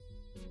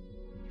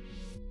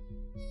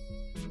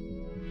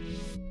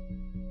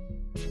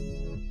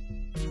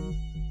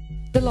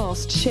The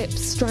last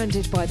ships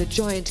stranded by the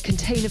giant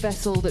container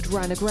vessel that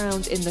ran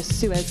aground in the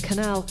Suez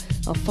Canal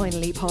are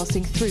finally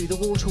passing through the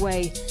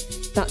waterway.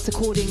 That's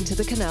according to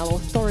the Canal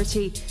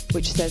Authority,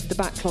 which says the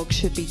backlog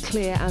should be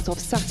clear as of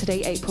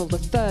Saturday, April the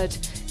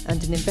 3rd,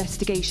 and an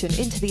investigation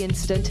into the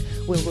incident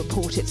will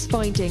report its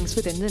findings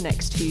within the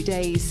next few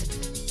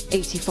days.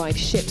 85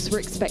 ships were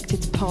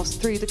expected to pass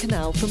through the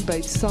canal from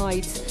both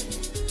sides.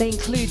 They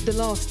include the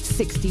last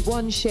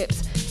 61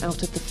 ships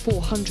out of the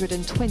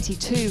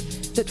 422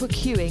 that were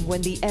queuing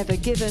when the Ever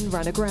Given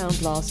ran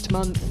aground last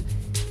month.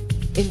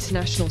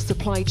 International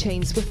supply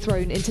chains were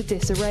thrown into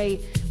disarray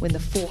when the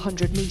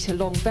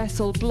 400-metre-long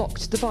vessel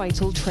blocked the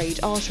vital trade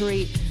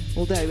artery,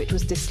 although it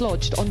was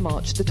dislodged on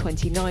March the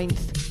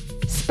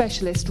 29th.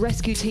 Specialist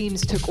rescue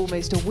teams took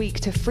almost a week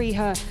to free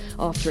her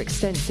after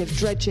extensive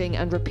dredging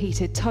and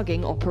repeated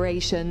tugging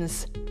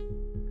operations.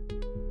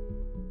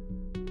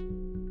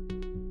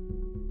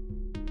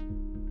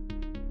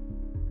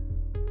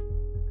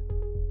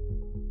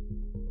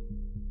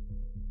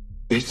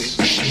 This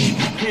Machine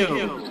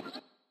Kills.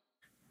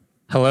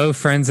 Hello,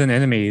 friends and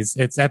enemies.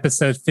 It's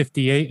episode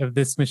 58 of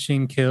This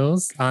Machine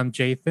Kills. I'm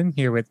Jathan,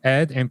 here with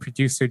Ed and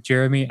producer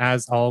Jeremy,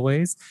 as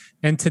always.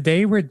 And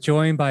today we're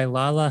joined by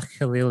Lala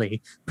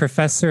Khalili,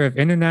 professor of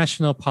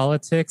international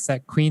politics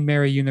at Queen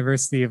Mary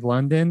University of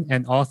London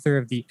and author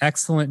of the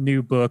excellent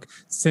new book,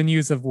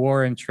 Sinews of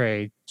War and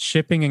Trade,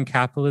 Shipping and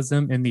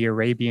Capitalism in the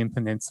Arabian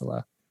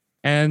Peninsula.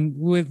 And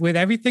with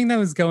everything that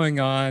was going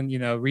on,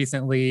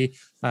 recently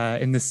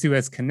in the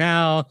Suez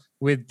Canal,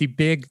 with the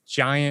big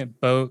giant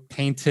boat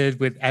painted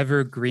with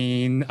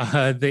evergreen,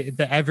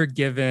 the Ever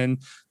Given,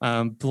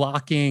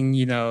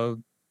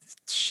 blocking,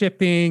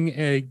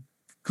 shipping,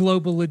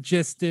 global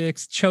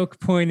logistics, choke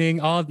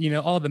pointing, all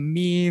the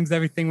memes,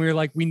 everything. We were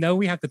like, we know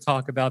we have to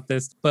talk about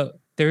this, but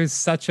there's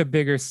such a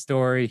bigger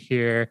story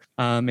here,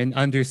 in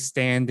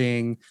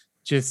understanding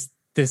just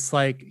this,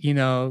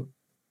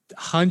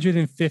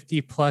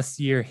 150 plus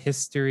year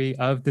history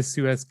of the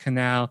Suez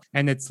Canal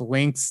and its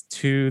links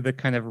to the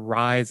kind of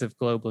rise of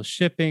global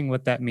shipping,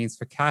 what that means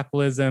for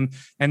capitalism.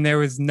 And there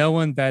was no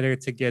one better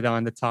to get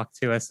on to talk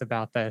to us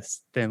about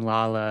this than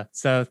Lala.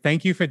 So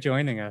thank you for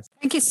joining us.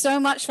 Thank you so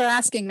much for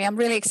asking me. I'm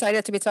really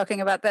excited to be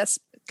talking about this.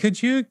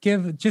 Could you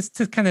just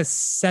to kind of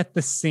set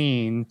the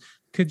scene,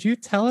 could you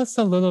tell us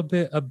a little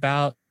bit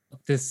about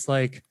this,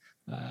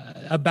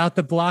 about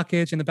the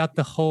blockage and about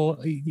the whole,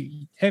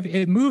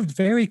 it moved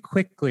very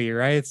quickly,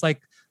 right? It's like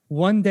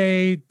one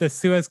day the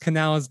Suez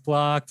Canal is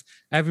blocked.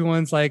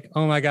 Everyone's like,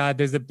 oh my God,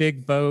 there's a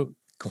big boat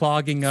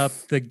clogging up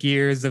the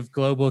gears of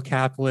global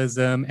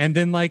capitalism. And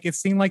then it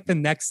seemed like the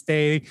next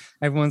day,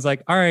 everyone's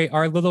like, all right,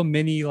 our little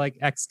mini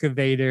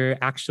excavator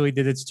actually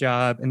did its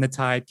job and the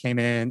tide came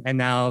in and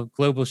now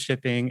global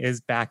shipping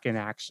is back in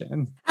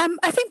action.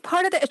 I think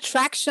part of the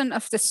attraction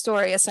of the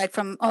story, aside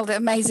from all the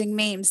amazing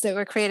memes that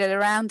were created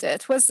around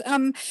it, was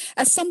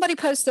as somebody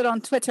posted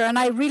on Twitter, and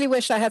I really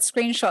wish I had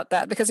screenshot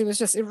that because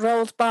it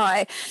rolled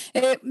by.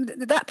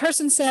 That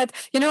person said,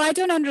 I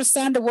don't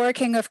understand the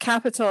working of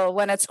capital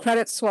when it's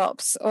credit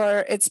swaps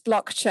or it's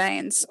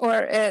blockchains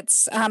or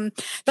it's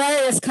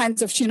various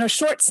kinds of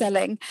short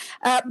selling,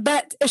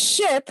 but a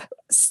ship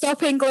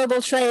stopping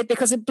global trade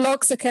because it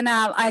blocks a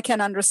canal, I can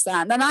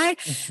understand. And I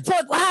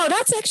thought, wow,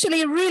 that's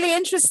actually really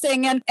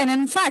interesting. And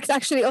in fact,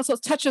 actually also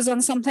touches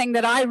on something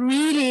that I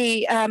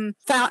really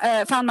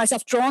found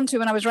myself drawn to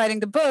when I was writing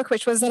the book,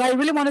 which was that I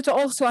really wanted to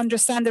also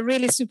understand the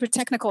really super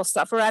technical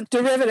stuff around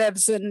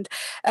derivatives and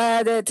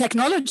the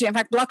technology. In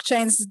fact,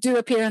 blockchains do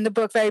appear in the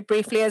book very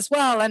briefly as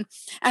well.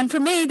 And for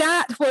me,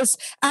 that was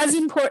as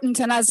important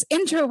and as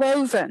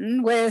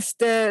interwoven with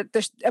the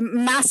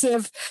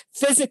massive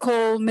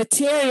physical,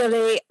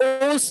 materially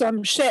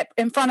awesome ship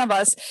in front of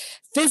us,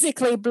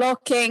 physically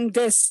blocking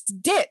this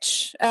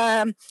ditch,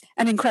 an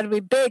incredibly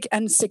big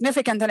and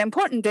significant and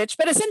important ditch,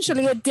 but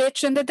essentially a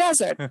ditch in the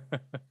desert.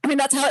 I mean,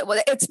 that's how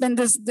it's been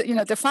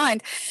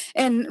defined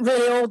in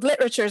really old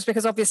literatures,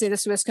 because obviously the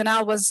Suez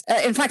Canal was,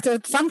 in fact, a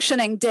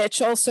functioning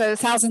ditch also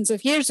thousands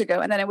of years ago,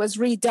 and then it was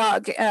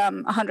redug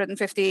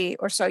 150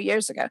 or so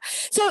years ago.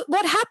 So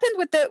what happened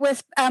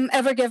with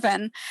Ever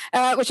Given,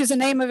 which is the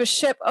name of a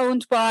ship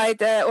owned by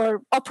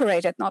or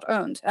operated, not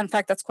owned. In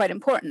fact, that's quite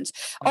important.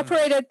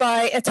 Operated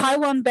by a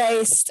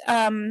Taiwan-based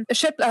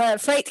ship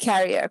freight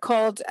carrier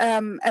called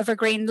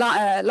Evergreen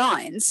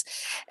Lines.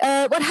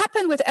 What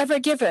happened with Ever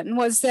Given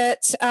was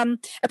that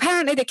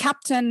apparently the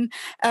captain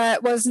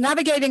was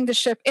navigating the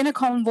ship in a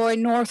convoy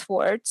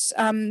northwards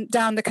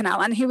down the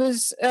canal, and he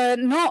was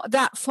not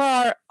that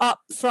far up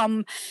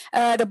from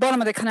the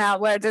bottom of the canal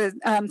where the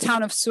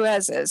town of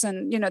Suez is,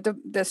 and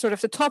the sort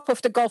of the top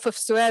of the Gulf of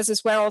Suez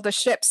is where all the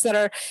ships that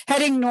are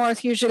heading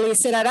north usually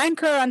sit at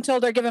anchor until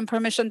they're given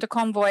permission to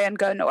convoy and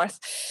go north.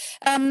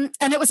 And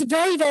it was a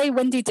very, very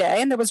windy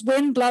day, and there was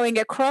wind blowing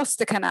across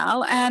the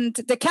canal, and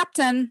the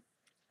captain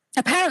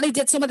apparently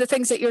did some of the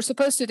things that you're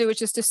supposed to do,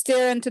 which is to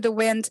steer into the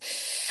wind.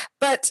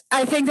 But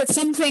I think that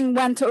something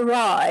went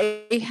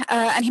awry,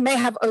 and he may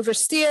have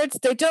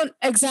oversteered. They don't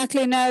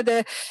exactly know.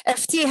 The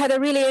FT had a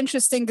really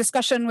interesting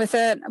discussion with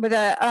a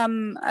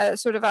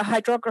sort of a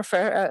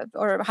hydrographer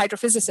or a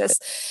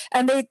hydrophysicist,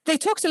 and they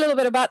talked a little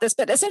bit about this.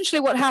 But essentially,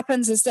 what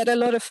happens is that a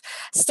lot of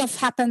stuff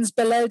happens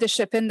below the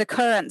ship in the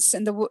currents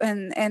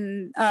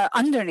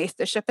underneath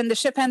the ship, and the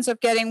ship ends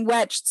up getting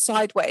wedged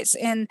sideways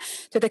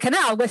into the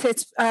canal with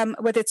its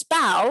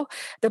bow,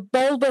 the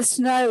bulbous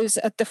nose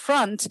at the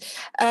front,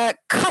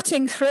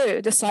 cutting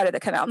through the side of the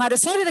canal. Now, the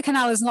side of the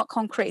canal is not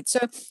concrete. So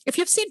if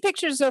you've seen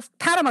pictures of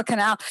Panama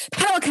Canal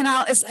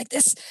is like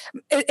this.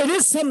 It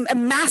is a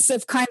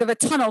massive kind of a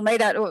tunnel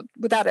made out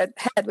without a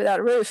head, without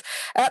a roof,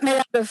 made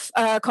out of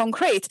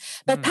concrete.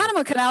 But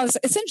Panama Canal is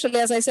essentially,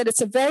 as I said,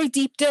 it's a very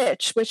deep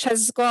ditch which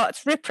has got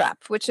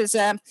riprap, which is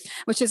a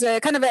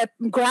kind of a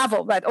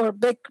gravel or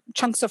big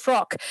chunks of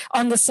rock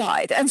on the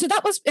side. And so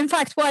that was, in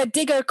fact, why a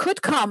digger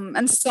could come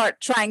and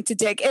start trying to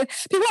dig.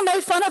 People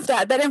made fun of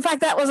that, but in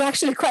fact, that was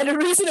actually quite a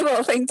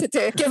reasonable thing to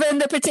do, given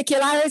the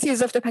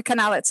particularities of the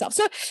canal itself.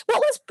 So what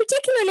was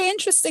particularly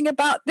interesting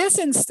about this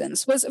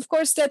instance was, of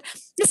course, that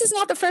this is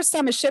not the first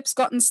time a ship's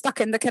gotten stuck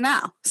in the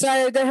canal.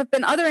 So there have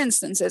been other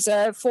instances.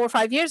 4 or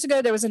 5 years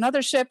ago, there was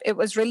another ship. It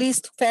was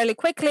released fairly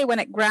quickly when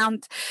it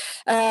grounded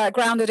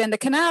in the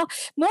canal.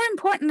 More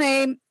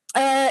importantly,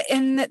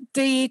 in the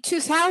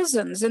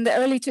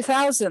early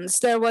 2000s,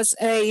 there was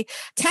a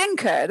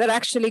tanker that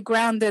actually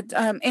grounded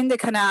in the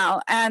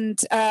canal, and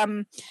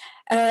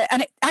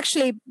it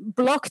actually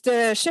blocked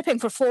the shipping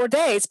for 4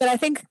 days. But I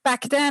think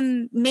back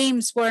then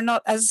memes were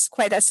not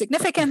quite as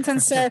significant,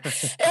 and so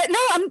no,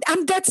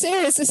 I'm dead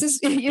serious. This is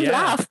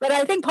laugh, but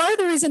I think part of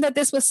the reason that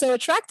this was so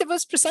attractive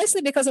was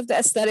precisely because of the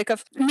aesthetic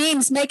of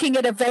memes, making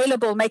it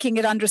available, making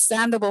it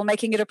understandable,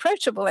 making it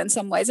approachable in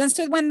some ways. And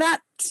so when that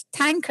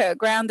tanker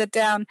grounded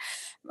down,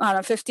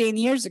 16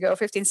 years ago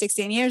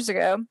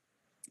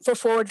for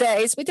 4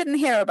 days, we didn't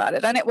hear about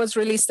it, and it was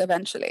released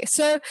eventually.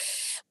 So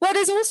what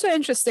is also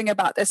interesting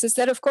about this is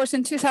that, of course,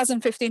 in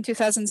 2015,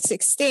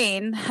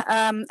 2016,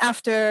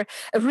 after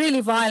a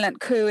really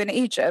violent coup in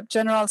Egypt,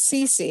 General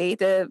Sisi,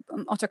 the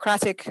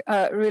autocratic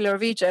ruler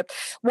of Egypt,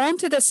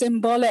 wanted a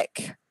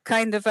symbolic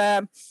kind of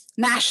a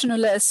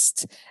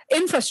nationalist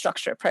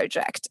infrastructure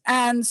project.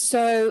 And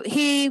so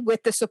he,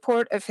 with the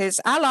support of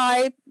his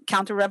ally,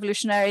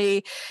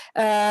 counter-revolutionary,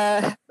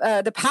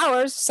 the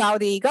powers,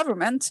 Saudi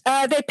government,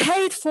 they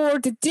paid for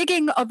the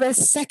digging of a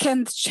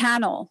second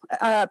channel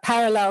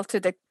parallel to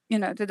the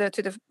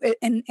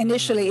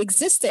initially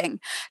existing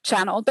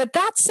channel. But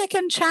that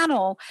second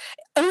channel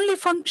only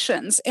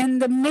functions in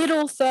the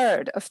middle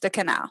third of the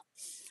canal.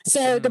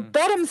 So the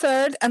bottom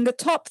third and the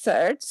top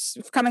thirds,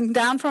 coming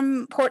down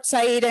from Port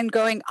Said and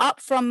going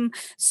up from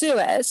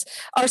Suez,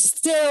 are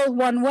still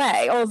one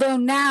way. Although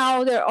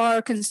now there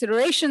are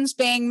considerations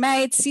being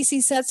made.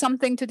 Sisi said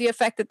something to the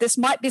effect that this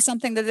might be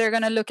something that they're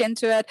going to look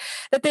into it,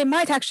 that they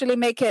might actually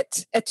make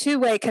it a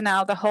two-way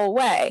canal the whole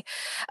way.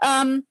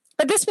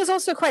 But this was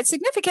also quite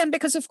significant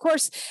because, of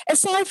course,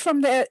 aside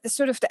from the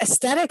sort of the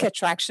aesthetic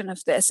attraction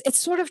of this, it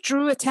sort of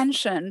drew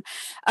attention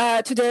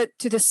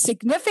to the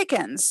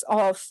significance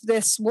of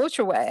this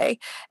waterway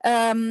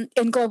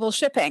in global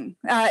shipping.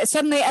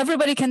 Suddenly,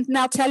 everybody can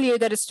now tell you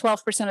that it's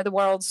 12% of the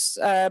world's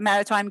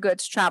maritime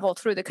goods travel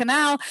through the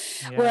canal.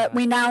 Yeah.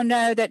 We now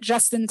know that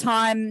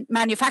just-in-time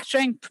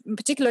manufacturing,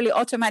 particularly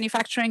auto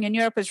manufacturing in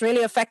Europe, is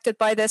really affected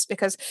by this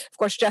because, of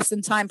course,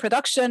 just-in-time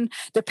production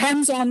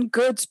depends on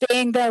goods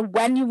being there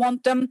when you want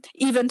them.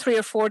 Even 3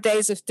 or 4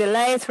 days of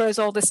delay throws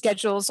all the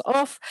schedules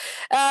off.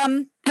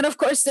 And of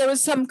course, there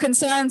was some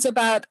concerns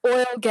about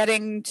oil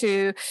getting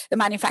to the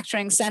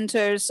manufacturing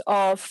centers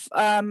of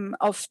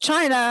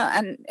China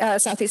and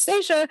Southeast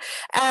Asia,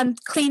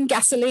 and clean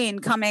gasoline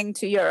coming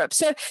to Europe.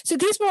 So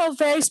these were all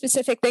very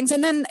specific things.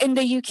 And then in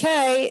the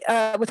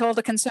UK, with all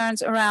the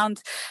concerns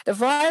around the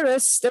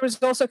virus, there was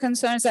also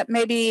concerns that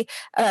maybe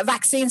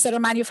vaccines that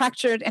are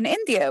manufactured in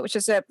India, which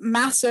is a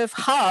massive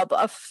hub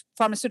of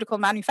pharmaceutical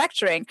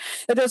manufacturing,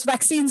 that those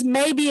vaccines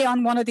may be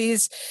on one of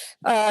these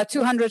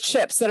 200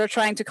 ships that are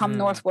trying to come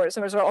northwards.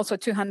 There were also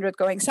 200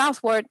 going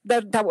southward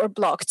that were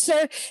blocked.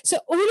 So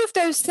all of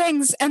those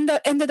things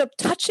ended up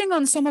touching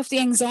on some of the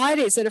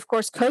anxieties that, of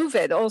course,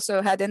 COVID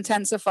also had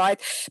intensified,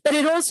 but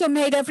it also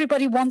made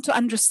everybody want to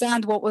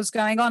understand what was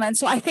going on. And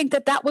so I think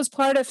that was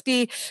part of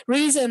the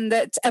reason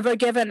that Ever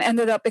Given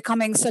ended up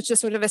becoming such a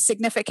sort of a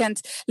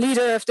significant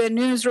leader of the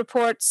news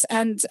reports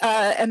and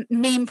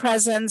meme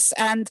presence,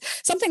 and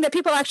something that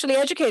people actually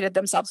educated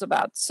themselves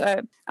about.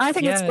 So I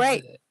think it's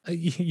great.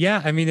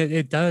 Yeah, I mean,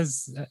 it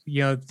does,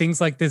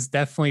 things like this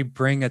definitely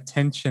bring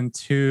attention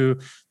to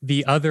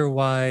the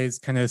otherwise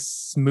kind of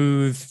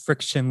smooth,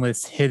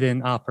 frictionless,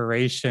 hidden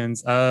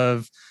operations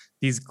of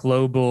these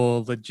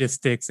global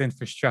logistics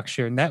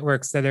infrastructure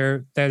networks that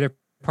are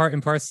part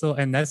and parcel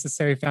and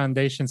necessary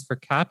foundations for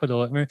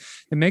capital. I mean,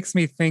 it makes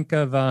me think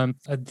of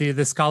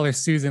the scholar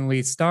Susan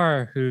Lee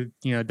Starr, who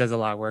does a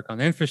lot of work on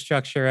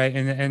infrastructure, right?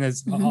 And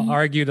has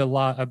argued a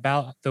lot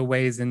about the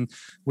ways in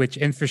which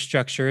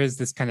infrastructure is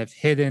this kind of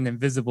hidden,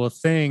 invisible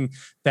thing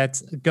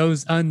that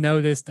goes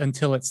unnoticed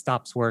until it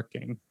stops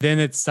working. Then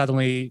it's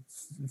suddenly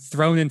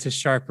thrown into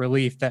sharp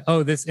relief that,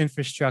 oh, this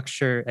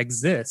infrastructure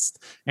exists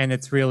and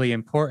it's really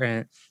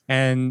important.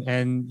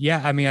 And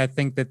yeah, I mean, I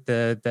think that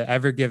the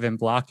Ever Given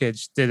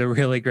blockage did a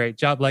really great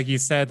job. Like you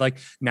said, like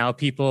now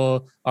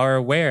people are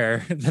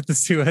aware that the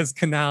Suez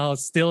Canal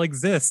still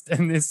exists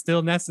and is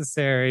still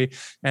necessary.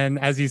 And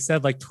as you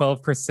said, like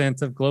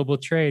 12% of global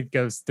trade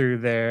goes through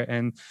there.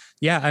 And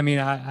yeah, I mean,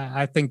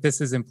 I think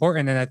this is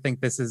important. And I think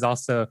this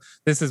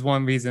is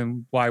one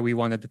reason why we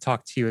wanted to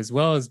talk to you as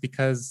well, is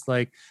because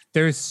like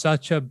there's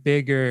such a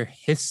bigger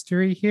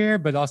history here,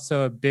 but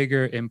also a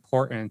bigger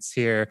importance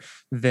here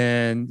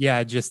than,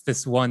 just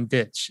this one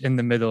ditch in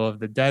the middle of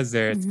the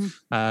desert.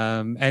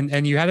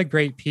 And you had a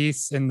great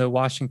piece in the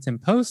Washington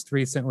Post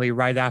recently,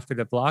 right after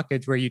the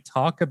blockage, where you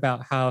talk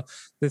about how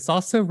this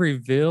also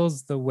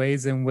reveals the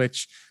ways in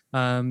which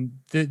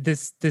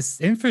this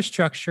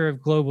infrastructure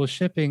of global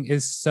shipping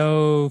is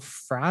so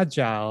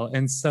fragile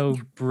and so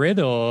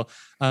brittle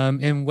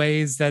in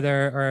ways that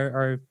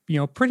are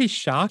pretty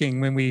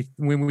shocking when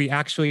we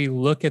actually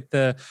look at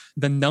the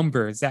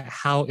numbers, at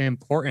how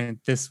important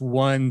this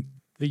one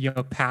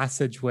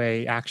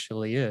passageway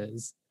actually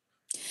is.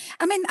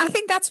 I mean, I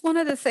think that's one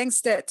of the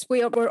things that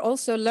we're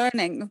also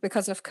learning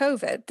because of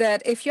COVID,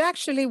 that if you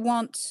actually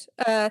want,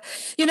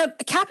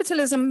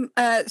 capitalism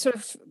sort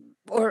of,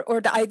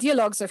 or the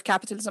ideologues of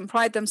capitalism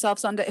pride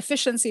themselves on the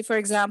efficiency, for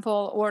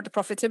example, or the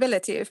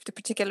profitability of the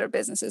particular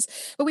businesses.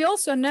 But we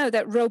also know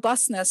that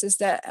robustness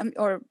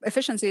or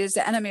efficiency is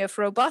the enemy of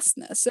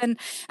robustness. And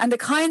the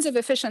kinds of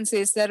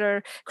efficiencies that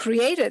are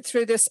created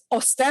through this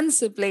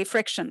ostensibly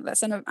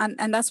frictionless,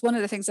 and that's one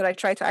of the things that I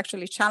try to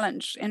actually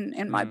challenge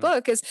in my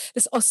book, is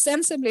this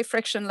ostensibly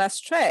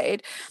frictionless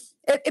trade.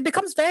 It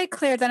becomes very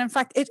clear that, in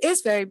fact, it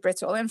is very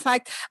brittle. In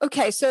fact,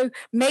 okay, so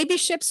maybe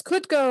ships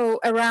could go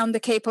around the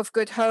Cape of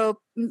Good Hope.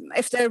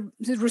 If they're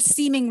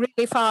steaming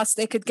really fast,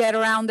 they could get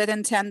around it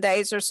in 10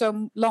 days or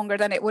so, longer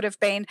than it would have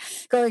been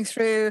going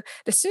through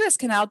the Suez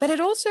Canal. But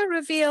it also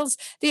reveals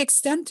the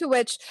extent to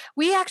which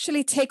we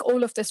actually take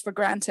all of this for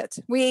granted.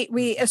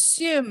 We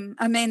assume,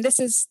 I mean, this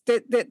is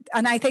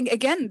and I think,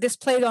 again, this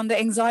played on the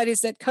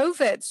anxieties that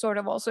COVID sort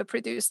of also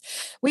produced.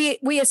 We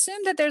assume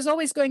that there's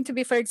always going to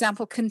be, for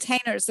example,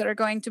 containers that are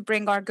going to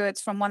bring our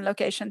goods from one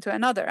location to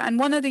another. And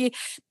one of the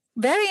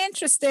very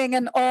interesting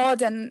and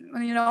odd,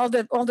 and all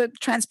the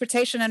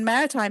transportation and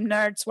maritime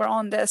nerds were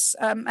on this,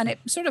 and it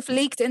sort of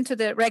leaked into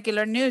the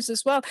regular news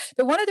as well.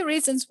 But one of the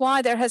reasons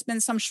why there has been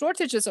some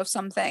shortages of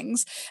some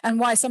things and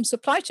why some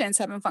supply chains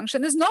haven't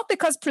functioned is not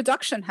because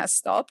production has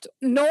stopped,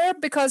 nor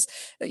because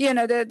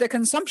the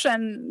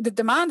consumption, the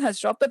demand has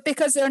dropped, but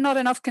because there are not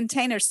enough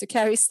containers to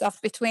carry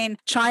stuff between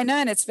China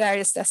and its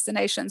various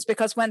destinations.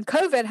 Because when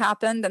COVID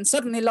happened and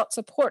suddenly lots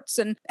of ports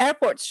and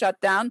airports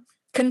shut down,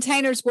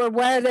 containers were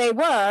where they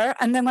were,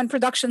 and then when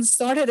production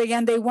started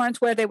again, they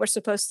weren't where they were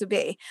supposed to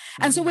be.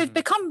 And so we've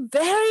become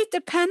very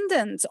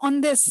dependent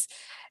on this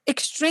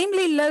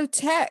extremely low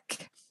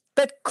tech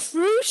but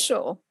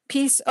crucial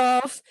piece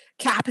of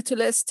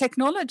capitalist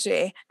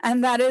technology,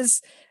 and that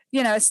is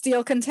a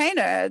steel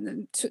container,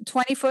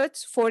 20 foot,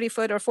 40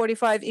 foot, or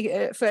 45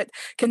 foot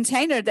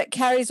container that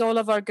carries all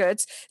of our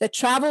goods, that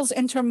travels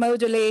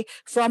intermodally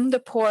from the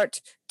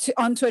port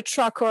onto a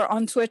truck or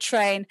onto a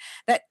train,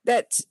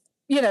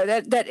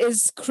 that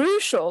is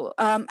crucial,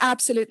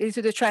 absolutely,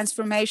 to the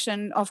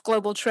transformation of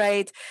global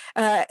trade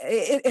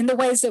in the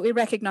ways that we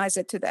recognize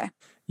it today.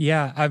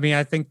 Yeah, I mean,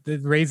 I think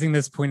that raising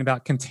this point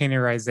about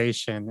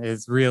containerization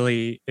is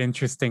really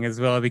interesting as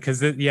well,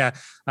 because I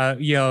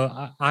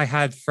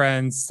had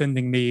friends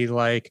sending me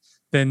like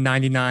the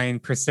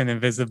 99%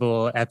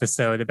 Invisible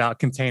episode about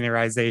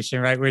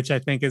containerization, right? Which I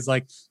think is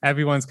like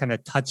everyone's kind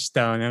of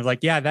touchstone. And I was like,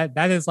 yeah,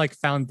 that is like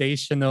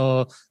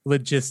foundational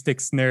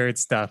logistics nerd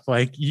stuff.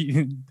 Like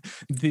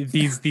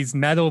these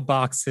metal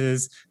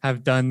boxes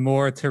have done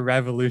more to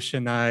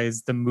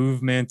revolutionize the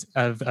movement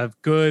of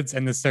goods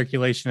and the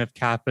circulation of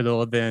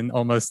capital than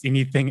almost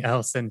anything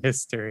else in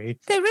history.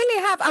 They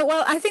really have.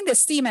 Well, I think the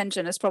steam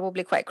engine is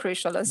probably quite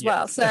crucial as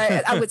well. So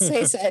I would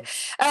say so.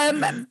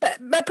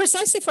 But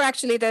precisely for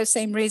actually those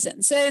same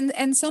reasons. So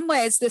in some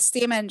ways, the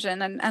steam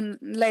engine and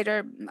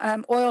later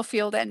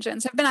oil-fueled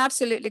engines have been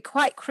absolutely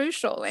quite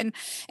crucial in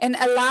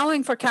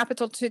allowing for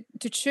capital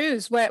to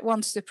choose where it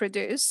wants to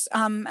produce,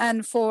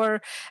 and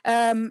for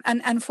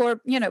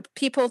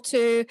people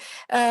to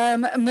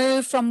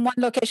move from one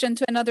location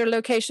to another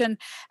location,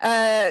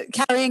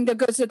 carrying the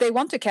goods that they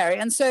want to carry.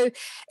 And so,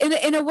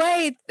 in a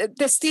way,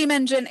 the steam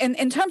engine,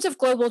 in terms of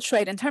global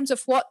trade, in terms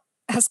of what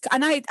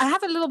and I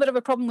have a little bit of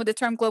a problem with the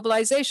term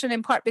globalization,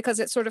 in part because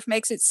it sort of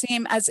makes it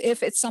seem as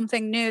if it's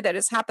something new that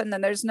has happened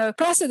and there's no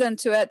precedent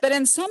to it. But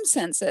in some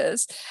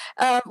senses,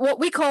 what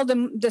we call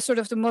the sort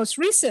of the most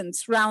recent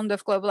round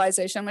of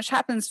globalization, which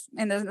happens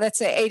in the, let's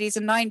say, 80s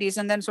and 90s,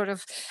 and then sort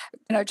of,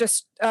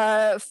 just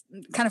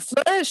kind of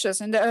flourishes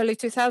in the early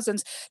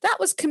 2000s, that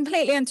was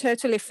completely and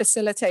totally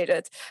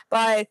facilitated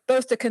by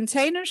both the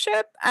container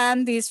ship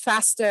and these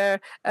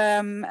faster,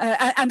 and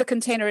the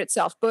container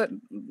itself,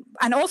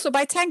 and also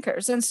by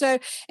tankers. And so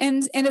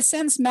in a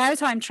sense,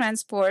 maritime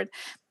transport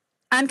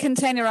and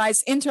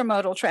containerized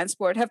intermodal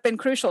transport have been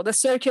crucial. The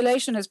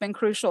circulation has been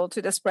crucial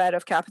to the spread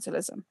of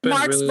capitalism.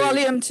 Marx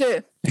Volume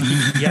 2.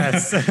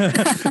 Yes.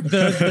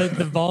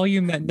 the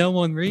volume that no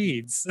one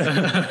reads. Which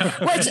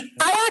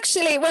I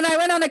actually, when I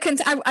went on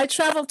I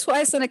traveled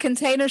twice on a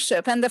container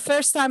ship, and the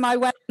first time I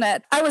went on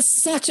it, I was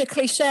such a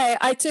cliche.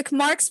 I took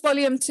Marx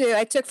Volume 2.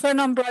 I took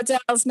Fernand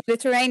Braudel's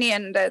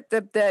Mediterranean,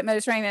 the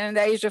Mediterranean and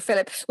the Asia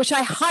Philip, which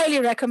I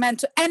highly recommend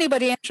to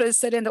anybody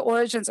interested in the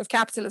origins of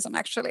capitalism,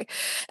 actually.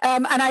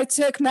 And I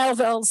took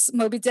Melville's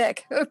Moby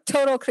Dick.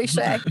 Total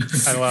cliche.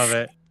 I love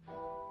it.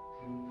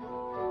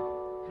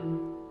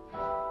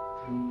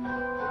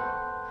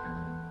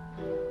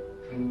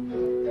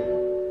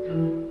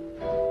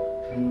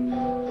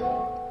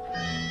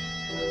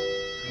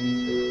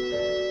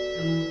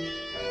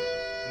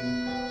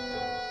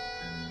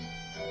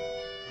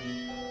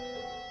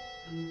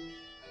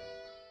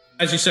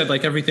 As you said,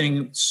 like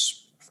everything's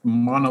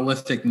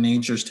monolithic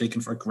nature is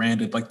taken for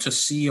granted. Like to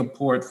see a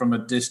port from a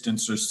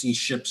distance or see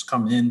ships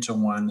come into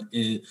one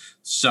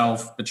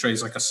itself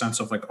betrays like a sense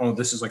of like, oh,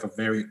 this is like a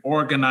very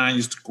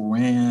organized,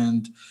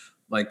 grand,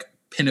 like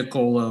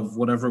pinnacle of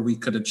whatever we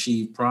could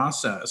achieve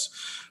process.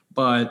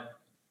 But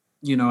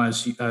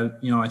as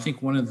I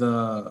think one of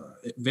the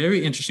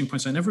very interesting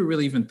points I never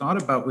really even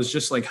thought about was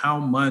just like how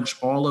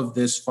much all of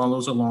this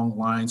follows along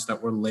lines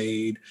that were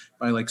laid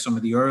by like some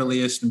of the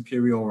earliest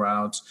imperial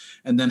routes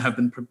and then have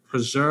been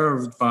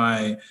preserved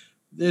by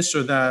this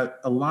or that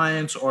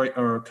alliance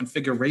or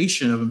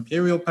configuration of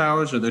imperial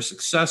powers or their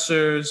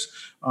successors,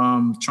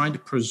 trying to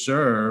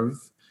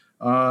preserve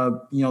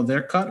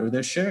their cut or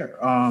their share,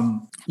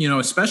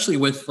 especially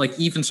with like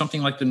even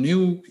something like the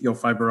new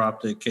fiber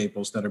optic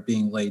cables that are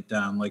being laid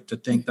down, like to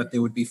think that they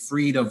would be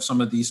freed of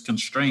some of these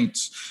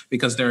constraints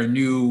because they're a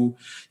new,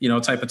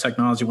 type of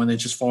technology when it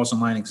just falls in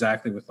line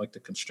exactly with like the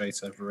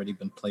constraints that have already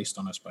been placed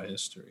on us by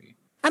history.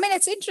 I mean,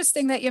 it's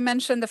interesting that you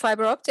mentioned the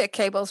fiber optic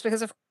cables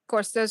because of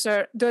course,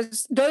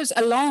 those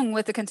along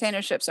with the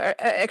container ships are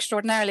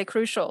extraordinarily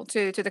crucial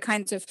to the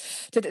kinds of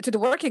to the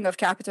working of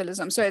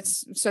capitalism. So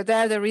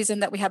they're the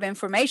reason that we have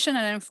information,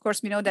 and of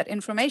course we know that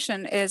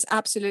information is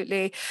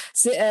absolutely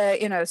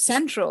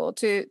central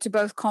to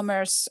both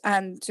commerce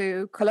and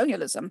to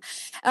colonialism.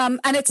 And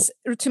it's,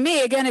 to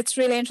me, again, it's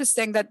really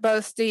interesting that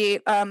both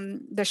the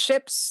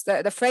ships,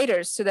 the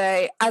freighters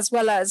today, as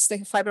well as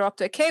the fiber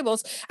optic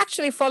cables,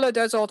 actually follow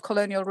those old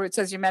colonial routes,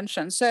 as you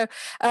mentioned. So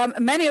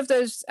many of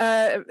the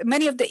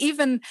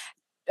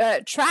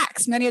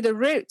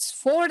routes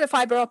for the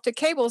fiber optic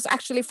cables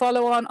actually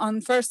follow on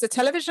first the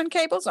television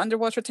cables,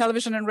 underwater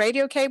television and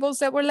radio cables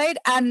that were laid,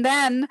 and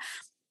then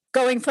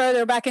going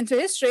further back into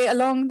history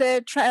along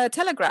the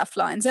telegraph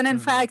lines. And in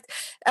fact,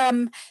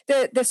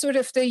 the sort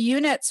of the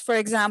units, for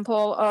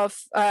example,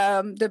 of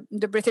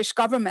the British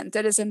government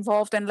that is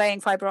involved in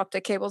laying fiber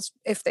optic cables,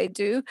 if they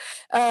do,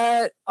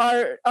 are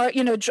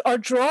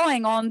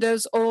drawing on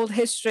those old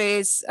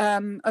histories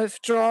of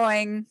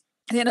drawing.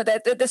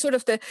 The sort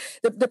of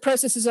the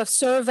processes of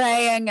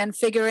surveying and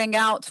figuring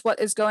out what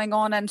is going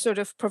on and sort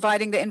of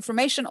providing the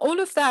information, all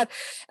of that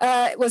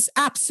was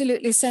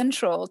absolutely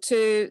central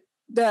to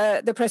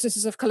the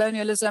processes of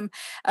colonialism,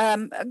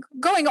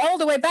 going all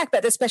the way back,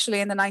 but especially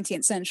in the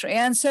 19th century.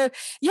 And so,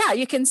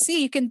 you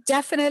can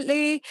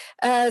definitely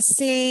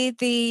see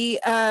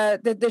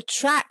the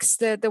tracks,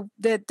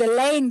 the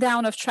laying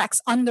down of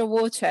tracks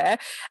underwater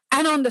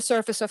and on the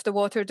surface of the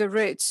water, the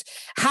routes,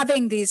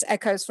 having these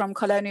echoes from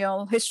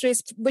colonial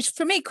histories, which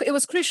for me, it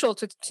was crucial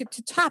to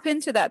tap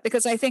into that,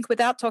 because I think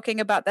without talking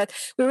about that,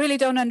 we really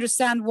don't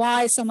understand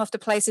why some of the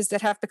places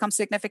that have become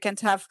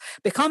significant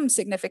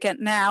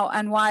now,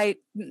 and why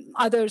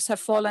others have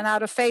fallen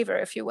out of favor,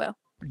 if you will.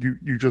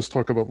 You just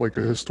talk about like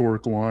the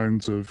historic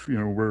lines of,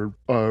 where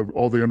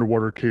all the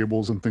underwater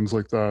cables and things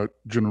like that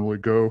generally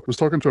go. I was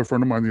talking to a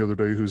friend of mine the other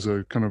day who's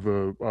a kind of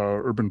a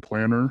urban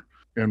planner,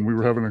 and we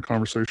were having a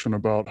conversation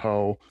about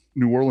how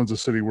New Orleans, a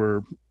city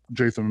where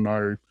Jathan and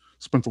I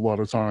spent a lot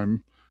of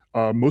time,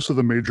 most of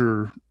the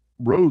major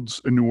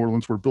roads in New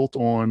Orleans were built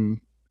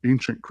on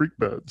ancient creek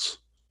beds.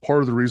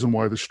 Part of the reason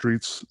why the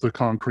streets, the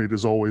concrete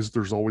there's always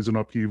an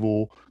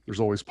upheaval,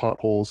 there's always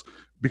potholes,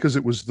 because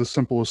it was the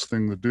simplest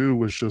thing to do.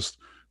 Was just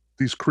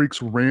these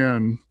creeks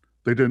ran,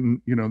 they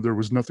didn't, there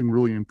was nothing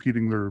really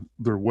impeding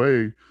their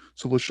way.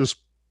 So let's just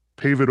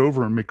pave it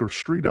over and make a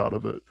street out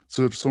of it.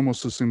 So it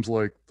seems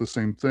like the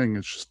same thing.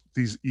 It's just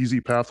these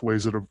easy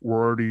pathways that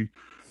were already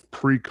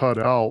pre-cut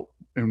out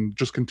and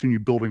just continue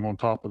building on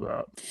top of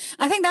that.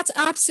 I think that's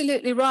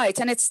absolutely right.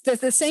 And it's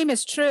the same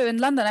is true in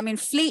London. I mean,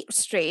 Fleet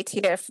Street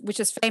here, which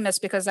is famous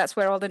because that's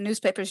where all the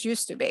newspapers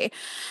used to be,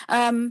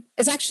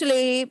 is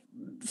actually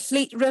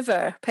Fleet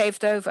River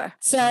paved over.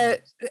 So,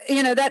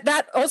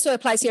 that also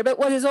applies here. But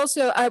what is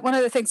also one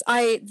of the things,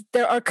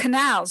 there are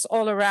canals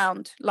all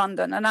around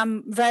London, and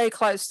I'm very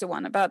close to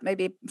one, about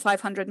maybe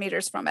 500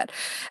 meters from it.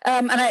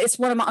 It's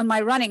one on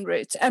my running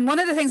route. And one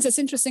of the things that's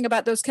interesting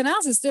about those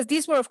canals is that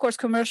these were, of course,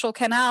 commercial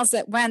canals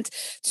that went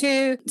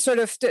to sort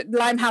of the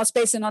Limehouse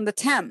Basin on the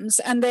Thames,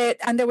 and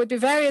there would be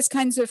various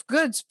kinds of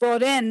goods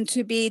brought in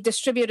to be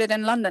distributed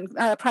in London,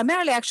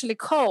 primarily actually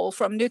coal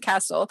from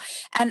Newcastle,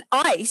 and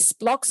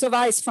blocks of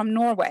ice from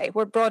Norway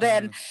were brought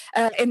in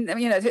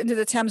into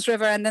the Thames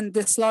River and then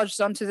dislodged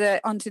onto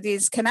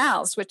these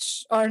canals,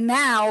 which are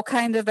now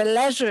kind of a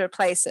leisure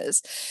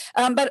places.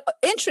 But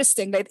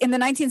interestingly, in the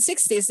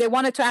 1960s, they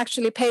wanted to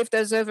actually pave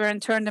those over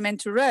and turn them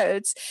into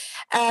roads.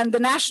 And the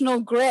National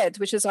Grid,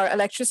 which is our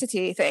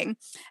electricity thing,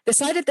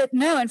 decided that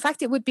no, in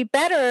fact, it would be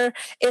better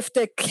if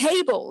the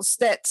cables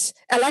that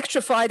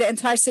electrify the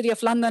entire city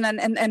of London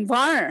and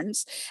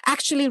environs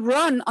actually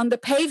run on the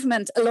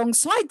pavement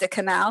alongside the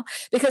canal,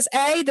 because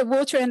the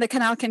water in the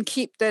canal can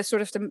keep the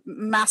sort of the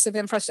massive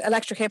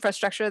electric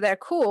infrastructure there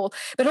cool,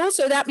 but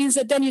also that means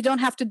that then you don't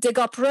have to dig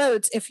up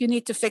roads if you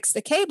need to fix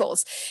the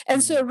cables.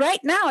 And so right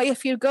now,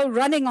 if you go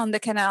running on the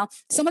canal,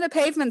 some of the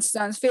pavement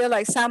stones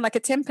sound like a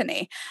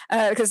timpani,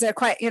 because they're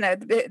quite,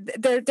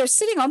 they're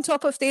sitting on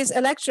top of these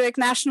electric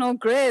National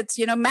Grids,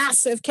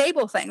 massive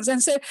cable things.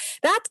 And so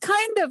that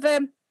kind of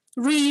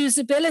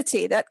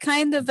reusability, that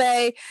kind of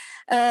a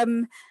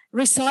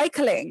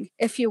recycling,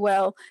 if you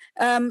will,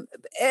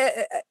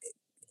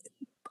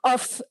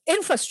 of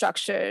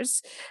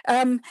infrastructures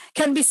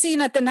can be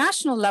seen at the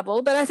national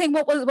level. But I think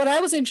what I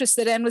was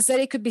interested in was that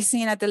it could be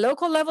seen at the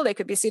local level, it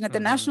could be seen at the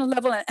national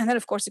level, and then,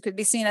 of course, it could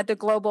be seen at the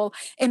global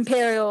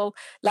imperial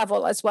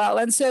level as well.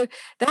 And so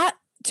that,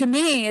 to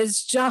me,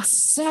 is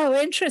just so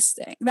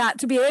interesting, that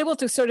to be able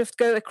to sort of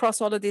go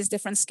across all of these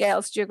different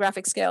scales,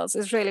 geographic scales,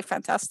 is really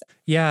fantastic.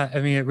 Yeah, I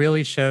mean, it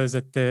really shows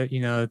that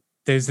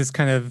there's this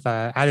kind of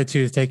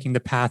attitude of taking the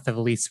path of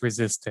least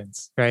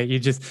resistance, right?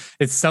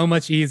 It's so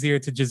much easier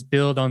to just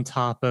build on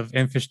top of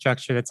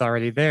infrastructure that's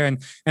already there.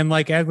 And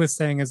like Ed was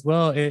saying as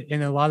well,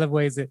 in a lot of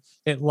ways,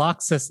 it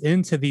locks us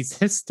into these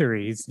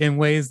histories in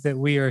ways that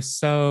we are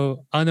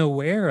so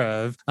unaware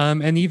of,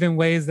 and even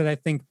ways that I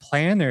think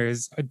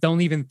planners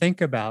don't even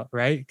think about,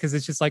 right? Because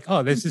it's just like,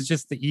 oh, this is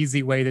just the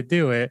easy way to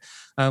do it,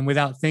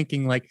 without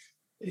thinking like,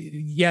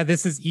 yeah,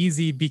 this is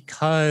easy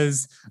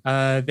because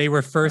they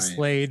were first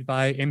laid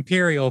by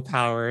imperial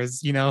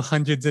powers,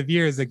 hundreds of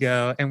years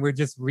ago. And we're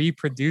just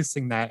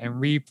reproducing that and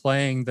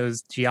replaying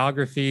those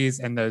geographies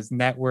and those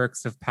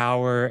networks of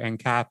power and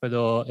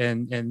capital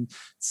in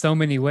so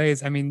many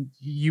ways. I mean,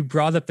 you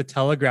brought up the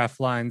telegraph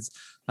lines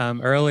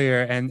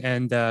earlier,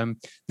 and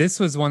this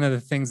was one of the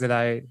things that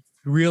I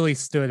really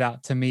stood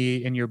out to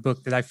me in your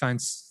book that I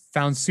found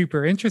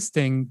super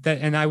interesting,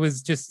 and I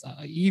was just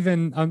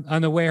even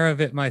unaware of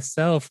it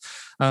myself.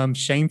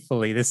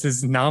 Shamefully, this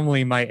is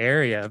normally my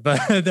area, but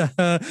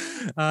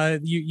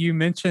you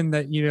mentioned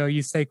that,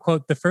 you say,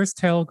 quote, the first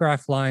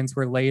telegraph lines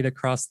were laid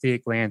across the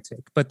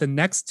Atlantic, but the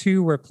next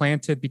two were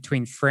planted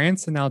between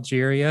France and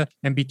Algeria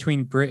and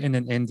between Britain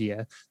and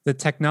India. The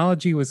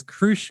technology was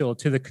crucial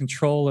to the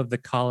control of the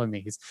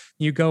colonies.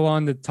 You go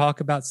on to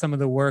talk about some of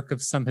the work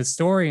of some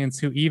historians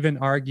who even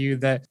argue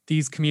that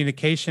these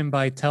communication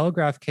by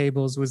telegraph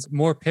cables was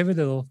more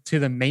pivotal to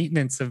the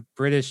maintenance of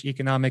British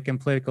economic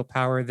and political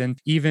power than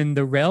even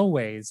the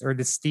railways or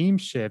the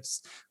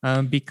steamships,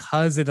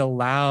 because it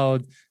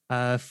allowed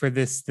for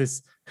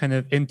this kind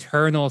of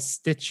internal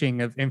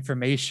stitching of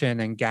information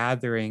and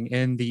gathering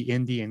in the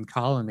Indian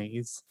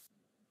colonies.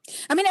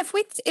 I mean, if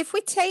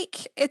we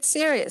take it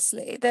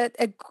seriously, that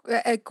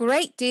a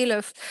great deal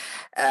of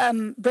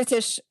the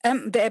British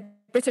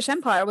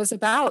Empire was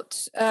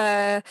about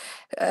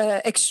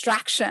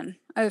extraction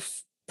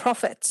of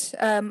profit,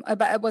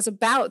 it was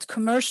about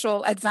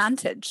commercial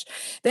advantage,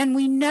 then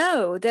we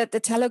know that the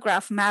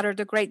telegraph mattered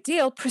a great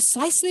deal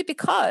precisely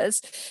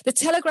because the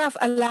telegraph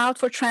allowed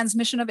for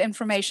transmission of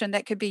information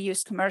that could be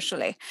used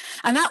commercially.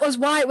 And that was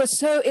why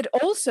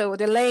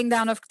the laying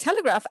down of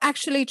telegraph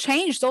actually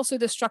changed also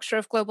the structure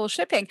of global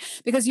shipping,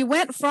 because you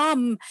went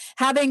from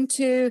having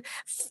to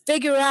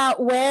figure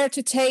out where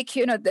to take,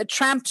 the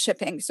tramp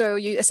shipping. So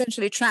you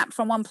essentially tramp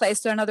from one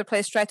place to another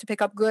place, try to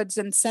pick up goods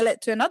and sell it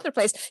to another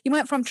place. You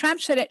went from tramp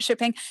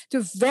shipping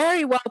to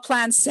very well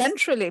planned,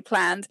 centrally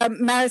planned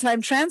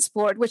maritime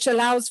transport, which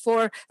allows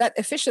for that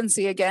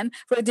efficiency again,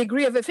 for a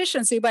degree of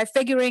efficiency by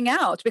figuring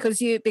out,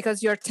 because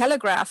you're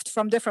telegraphed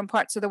from different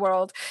parts of the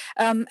world,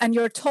 and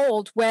you're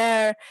told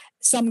where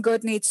some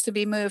good needs to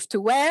be moved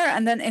to where,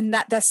 and then in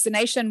that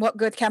destination, what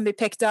good can be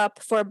picked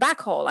up for a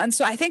backhaul. And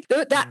so I think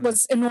that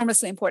was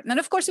enormously important.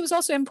 And of course, it was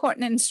also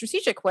important in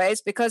strategic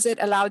ways because it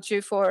allowed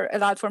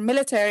for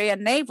military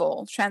and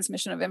naval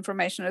transmission of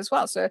information as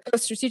well. So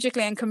both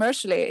strategically and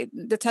commercially,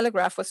 the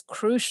telegraph was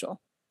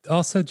crucial.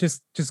 Also,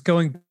 just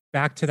going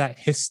back to that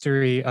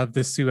history of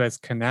the Suez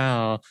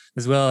Canal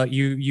as well,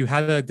 you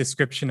had a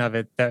description of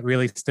it that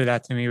really stood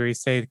out to me, where you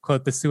say,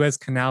 quote, "The Suez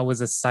Canal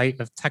was a site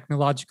of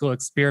technological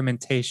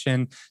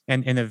experimentation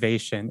and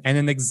innovation, and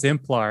an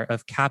exemplar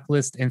of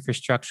capitalist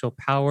infrastructural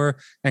power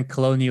and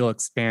colonial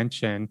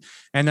expansion."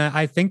 And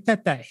I think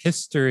that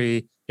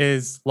history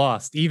is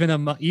lost, even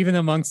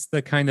amongst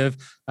the kind of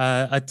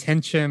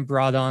attention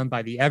brought on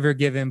by the Ever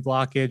Given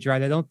blockage,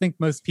 right? I don't think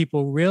most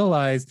people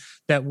realize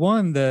that,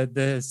 one,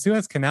 the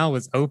Suez Canal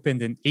was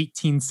opened in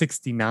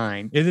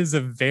 1869. It is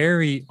a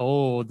very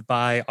old,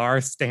 by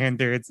our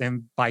standards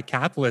and by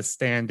capitalist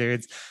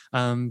standards,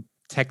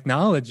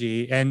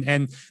 technology.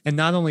 And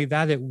not only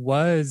that, it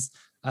was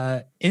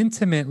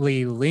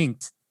intimately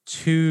linked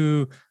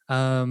to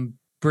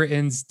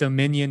Britain's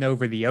dominion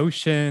over the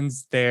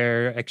oceans,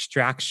 their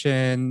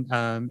extraction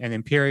and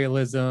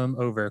imperialism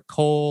over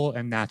coal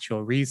and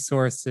natural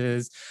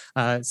resources.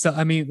 So,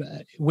 I mean,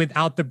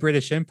 without the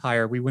British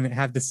Empire, we wouldn't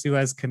have the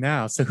Suez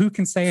Canal. So who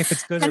can say if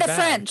it's good and or the bad?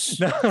 French.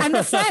 No. And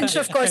the French,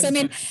 of course. I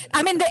mean,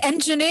 the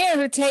engineer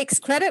who takes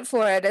credit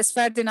for it is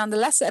Ferdinand de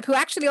Lesseps, who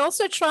actually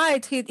also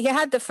tried. He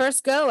had the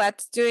first go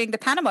at doing the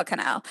Panama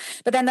Canal,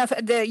 but then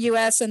the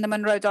U.S. and the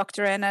Monroe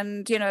Doctrine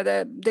and, you know,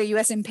 the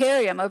U.S.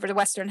 imperium over the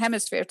Western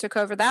Hemisphere took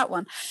over that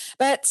one.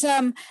 But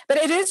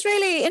it is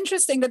really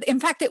interesting that, in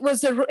fact, it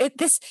was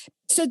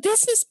So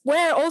this is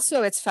where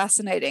also it's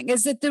fascinating,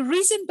 is that the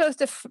reason both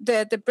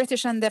the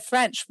British and the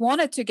French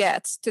wanted to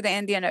get to the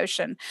Indian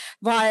Ocean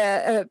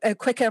via a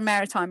quicker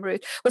maritime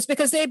route was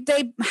because they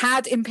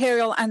had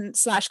imperial and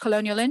 /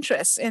 colonial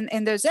interests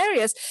in those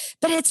areas.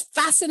 But it's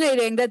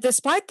fascinating that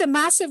despite the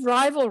massive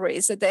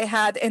rivalries that they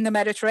had in the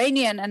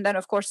Mediterranean and then,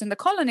 of course, in the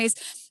colonies,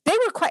 they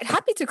were quite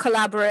happy to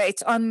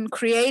collaborate on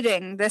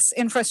creating this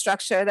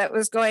infrastructure that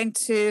was going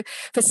to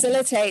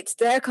facilitate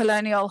their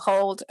colonial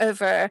hold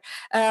over,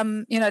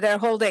 their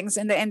holdings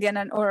in the Indian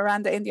or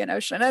around the Indian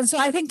Ocean. And so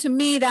I think, to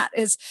me, that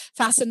is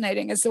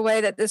fascinating, is the way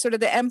that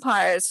the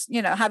empires,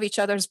 have each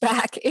other's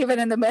back, even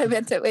in the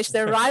moment at which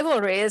their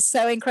rivalry is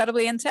so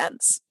incredibly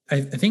intense. I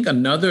think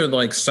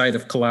another site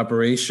of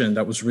collaboration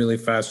that was really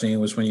fascinating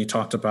was when you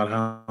talked about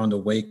how, in the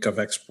wake of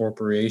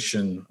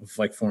expropriation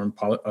of foreign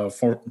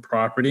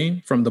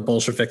property from the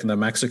Bolshevik and the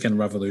Mexican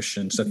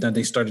revolutions, that then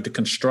they started to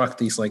construct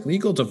these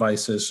legal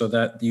devices so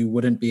that you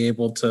wouldn't be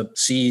able to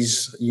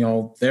seize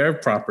their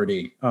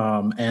property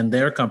and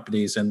their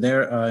companies and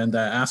and the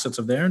assets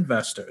of their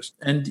investors.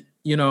 And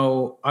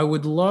I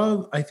would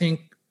love, I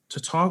think, to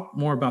talk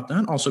more about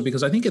that also,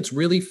 because I think it's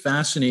really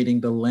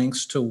fascinating the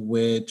lengths to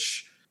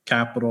which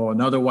capital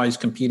and otherwise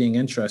competing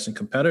interests and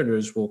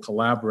competitors will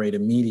collaborate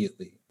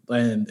immediately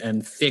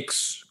and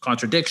fix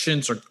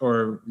contradictions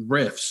or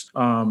rifts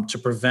to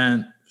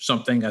prevent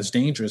something as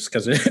dangerous,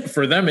 because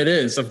for them it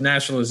is, of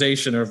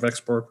nationalization or of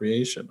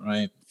expropriation,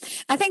 right?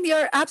 I think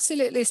you're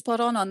absolutely spot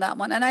on that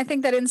one. And I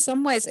think that in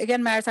some ways,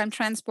 again, maritime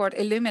transport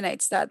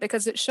illuminates that,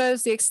 because it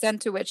shows the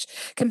extent to which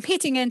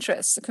competing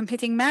interests,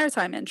 competing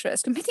maritime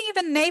interests, competing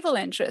even naval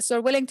interests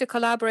are willing to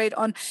collaborate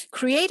on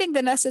creating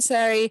the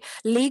necessary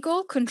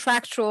legal,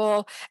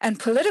 contractual, and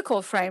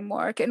political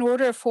framework in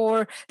order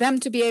for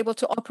them to be able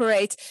to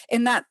operate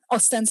in that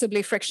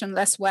ostensibly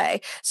frictionless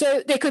way.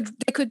 So they could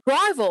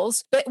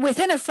rivals, but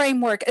within a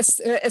framework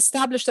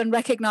established and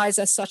recognized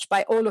as such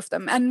by all of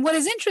them. And what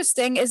is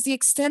interesting is the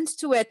extent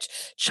to which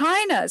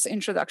China's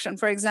introduction,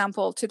 for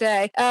example,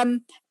 today,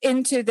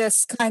 into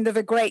this kind of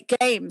a great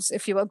games,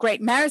 if you will,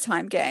 great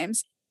maritime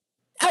games,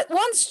 at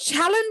once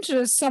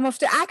challenges some of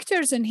the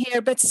actors in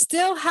here, but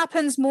still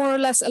happens more or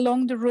less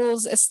along the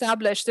rules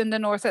established in the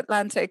North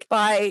Atlantic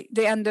by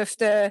the end of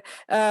the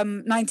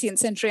 19th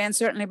century, and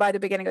certainly by the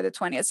beginning of the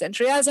 20th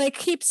century. As I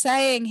keep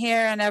saying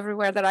here and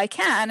everywhere that I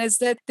can, is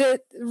that the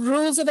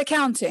rules of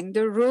accounting,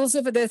 the rules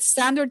of the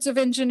standards of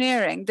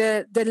engineering,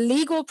 the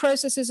legal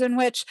processes in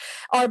which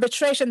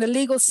arbitration, the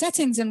legal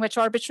settings in which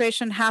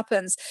arbitration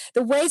happens,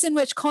 the ways in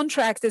which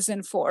contract is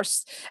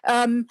enforced,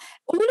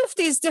 all of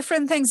these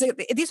different things,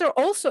 these are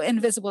also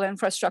invisible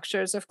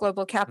infrastructures of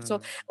global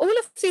capital. All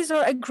of these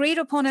are agreed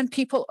upon and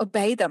people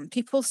obey them.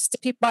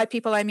 By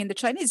people, I mean the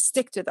Chinese,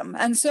 stick to them.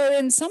 And so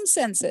in some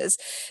senses,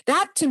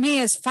 that to me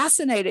is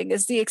fascinating,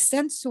 is the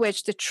extent to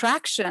which the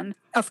traction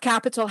of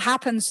capital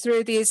happens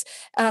through these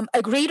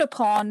agreed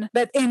upon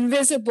but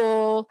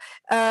invisible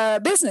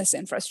business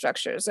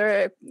infrastructures,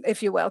 or,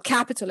 if you will,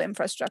 capital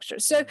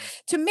infrastructures. So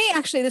to me,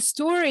 actually, the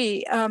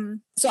story,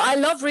 so I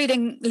love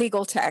reading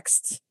legal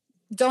texts.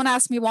 Don't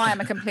ask me why, I'm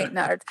a complete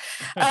nerd.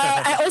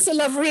 I also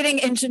love reading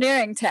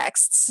engineering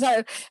texts.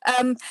 So,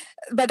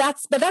 but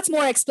that's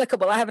more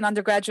explicable. I have an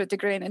undergraduate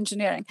degree in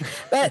engineering.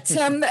 But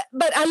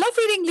I love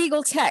reading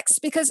legal texts,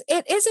 because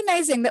it is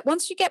amazing that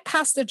once you get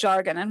past the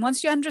jargon and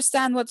once you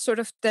understand what sort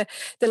of the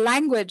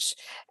language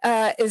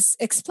is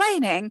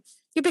explaining,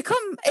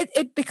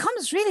 it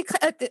becomes really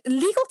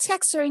legal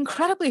texts are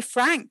incredibly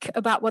frank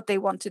about what they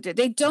want to do.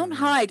 They don't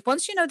hide.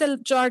 Once you know the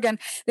jargon,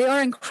 they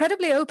are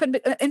incredibly open.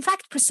 In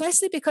fact,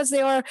 precisely because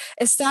they are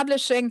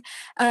establishing,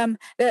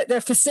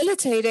 they're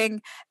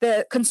facilitating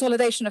the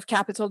consolidation of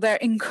capital. They're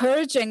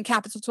encouraging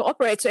capital to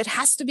operate. So it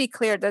has to be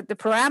clear that the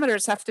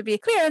parameters have to be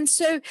clear. And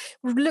so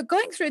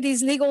going through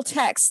these legal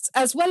texts,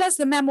 as well as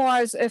the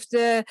memoirs of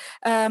the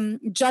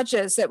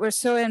judges that were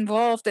so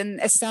involved in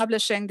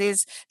establishing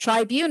these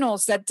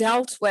tribunals that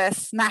dealt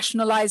with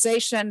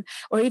nationalization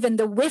or even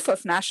the whiff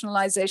of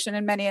nationalization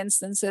in many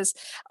instances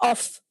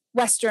of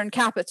Western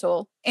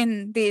capital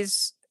in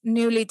these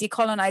newly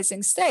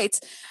decolonizing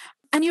states.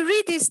 And you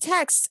read these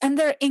texts and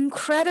they're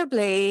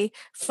incredibly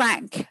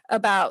frank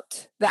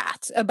about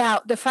that,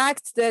 about the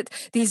fact that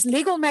these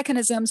legal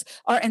mechanisms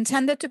are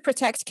intended to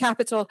protect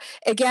capital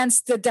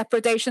against the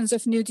depredations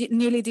of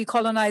newly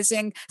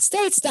decolonizing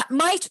states that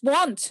might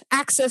want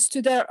access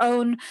to their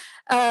own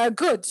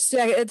goods,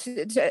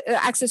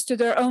 access to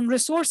their own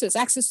resources,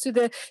 access to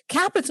the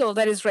capital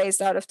that is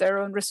raised out of their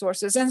own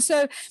resources. And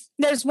so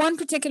there's one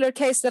particular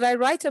case that I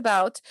write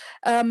about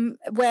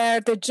where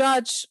the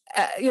judge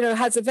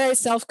has a very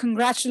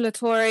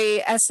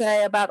self-congratulatory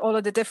essay about all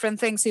of the different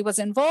things he was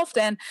involved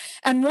in.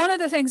 And one of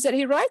the things that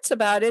he writes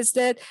about is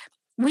that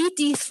we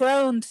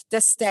dethroned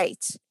the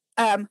state,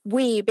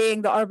 we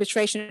being the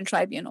arbitration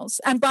tribunals.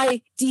 And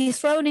by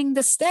dethroning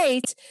the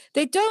state,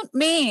 they don't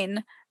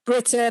mean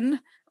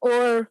Britain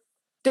or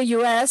the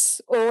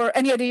US or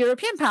any of the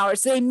European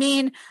powers. They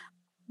mean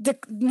the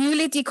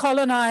newly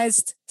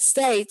decolonized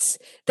states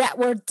that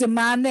were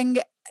demanding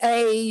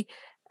a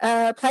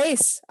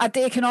place at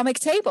the economic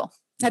table,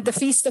 at the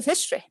feast of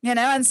history,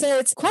 and so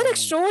it's quite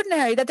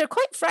extraordinary that they're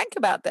quite frank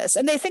about this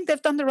and they think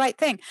they've done the right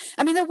thing.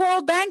 I mean, the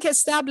World Bank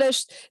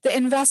established the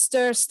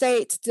investor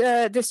state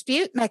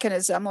dispute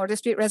mechanism or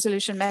dispute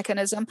resolution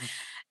mechanism.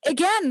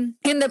 Again,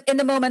 in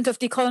the moment of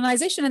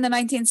decolonization in the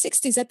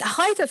 1960s, at the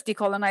height of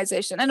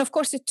decolonization. And of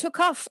course, it took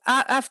off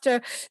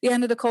after the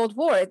end of the Cold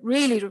War. It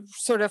really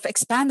sort of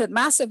expanded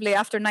massively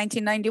after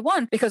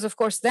 1991, because of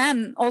course,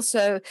 then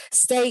also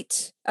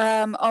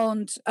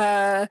state-owned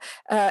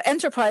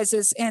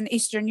enterprises in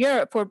Eastern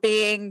Europe were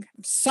being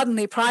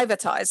suddenly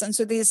privatized. And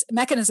so these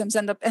mechanisms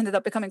ended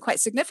up becoming quite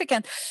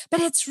significant. But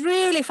it's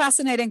really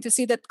fascinating to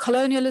see that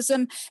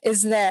colonialism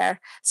is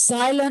there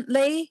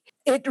silently.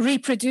 It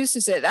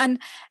reproduces it. And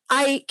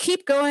I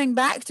keep going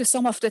back to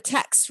some of the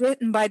texts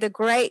written by the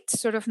great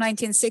sort of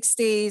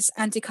 1960s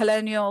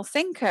anti-colonial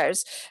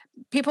thinkers,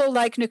 people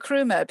like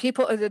Nkrumah,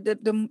 people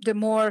the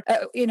more,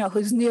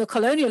 whose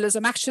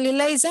neocolonialism actually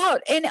lays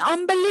out in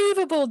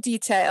unbelievable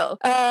detail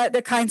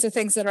the kinds of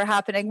things that are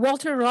happening.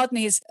 Walter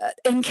Rodney's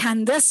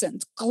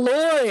incandescent,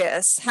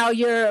 glorious How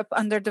Europe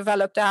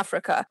Underdeveloped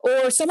Africa,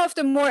 or some of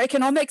the more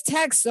economic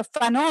texts of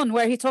Fanon,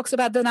 where he talks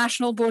about the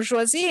national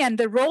bourgeoisie and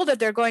the role that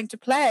they're going to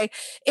play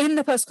in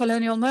the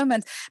post-colonial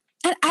moment.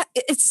 And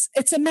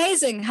it's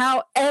amazing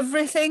how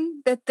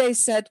everything that they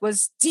said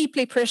was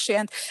deeply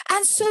prescient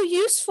and so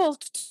useful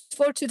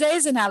for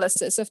today's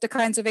analysis of the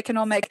kinds of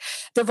economic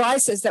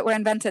devices that were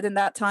invented in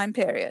that time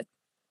period.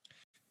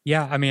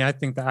 Yeah, I mean, I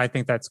think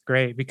that's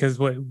great, because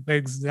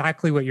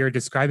exactly what you're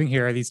describing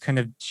here are these kind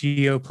of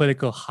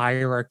geopolitical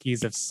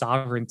hierarchies of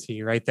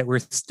sovereignty, right, that we're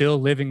still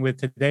living with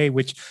today,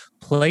 which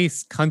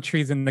place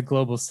countries in the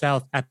global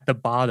south at the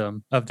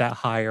bottom of that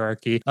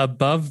hierarchy.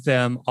 Above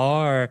them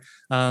are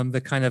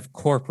the kind of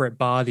corporate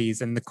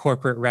bodies and the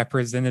corporate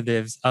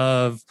representatives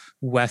of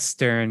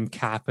Western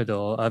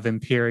capital, of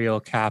imperial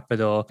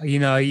capital.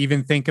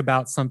 Even think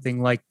about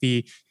something like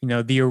the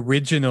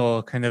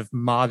original kind of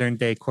modern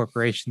day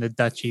corporation, the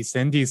Dutch East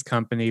Indies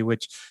Company,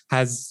 which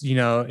has,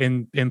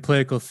 in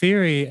political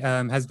theory,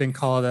 has been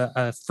called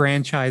a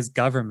franchise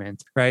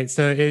government, right?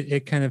 So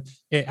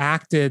it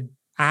acted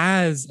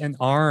as an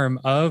arm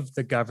of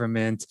the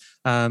government,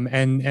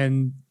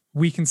 and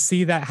we can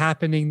see that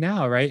happening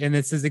now, right? And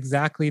this is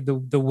exactly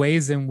the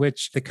ways in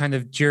which the kind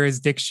of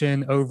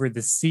jurisdiction over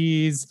the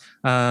seas,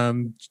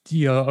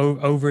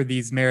 over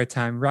these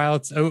maritime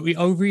routes,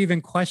 over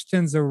even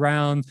questions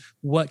around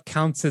what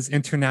counts as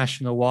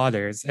international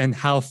waters and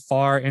how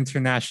far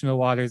international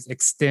waters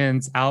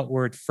extends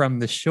outward from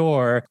the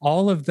shore.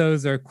 All of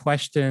those are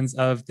questions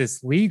of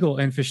this legal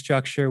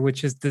infrastructure,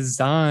 which is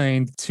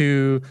designed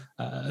to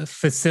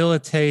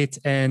facilitate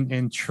and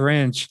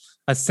entrench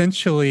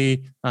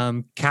essentially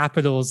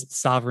capital's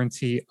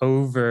sovereignty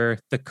over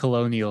the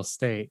colonial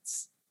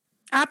states.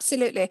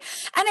 Absolutely.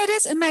 And it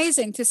is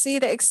amazing to see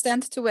the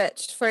extent to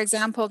which, for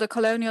example, the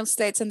colonial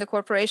states and the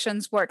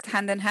corporations worked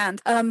hand in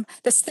hand.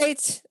 The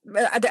state,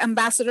 the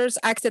ambassadors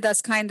acted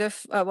as kind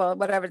of,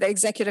 the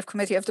executive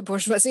committee of the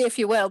bourgeoisie, if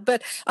you will.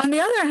 But on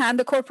the other hand,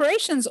 the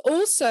corporations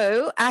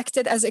also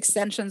acted as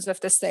extensions of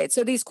the state.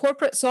 So these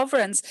corporate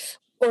sovereigns,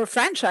 or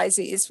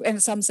franchisees in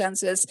some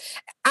senses,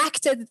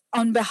 acted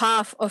on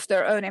behalf of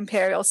their own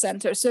imperial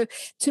center. So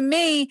to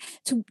me,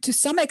 to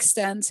some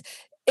extent,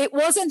 it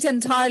wasn't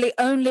entirely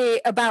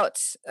only about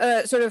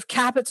sort of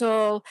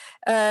capital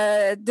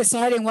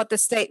deciding what the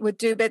state would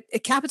do, but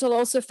capital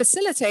also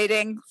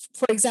facilitating,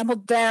 for example,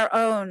 their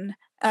own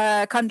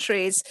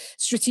country's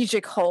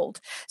strategic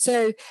hold.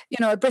 So,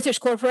 a British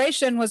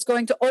corporation was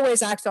going to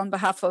always act on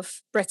behalf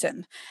of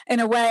Britain in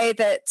a way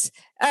that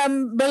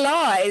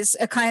belies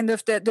a kind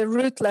of the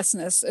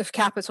rootlessness of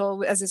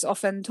capital, as is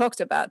often talked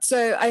about.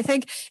 So I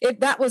think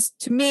that was,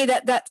 to me,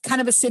 that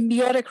kind of a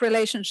symbiotic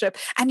relationship.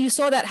 And you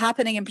saw that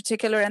happening in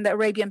particular in the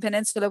Arabian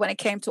Peninsula when it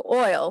came to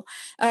oil,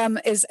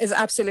 is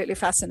absolutely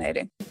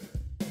fascinating.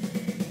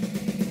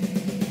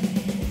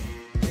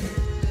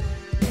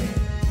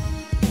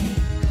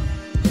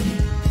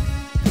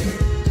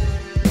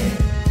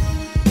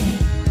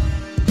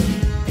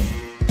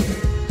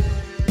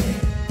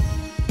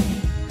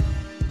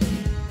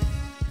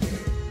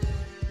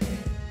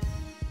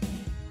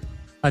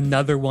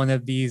 Another one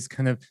of these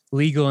kind of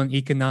legal and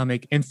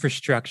economic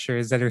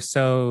infrastructures that are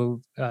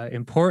so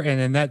important,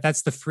 and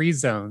that's the free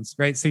zones,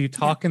 right? So you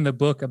talk in the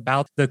book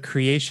about the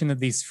creation of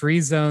these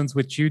free zones,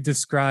 which you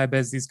describe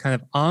as these kind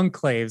of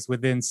enclaves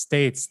within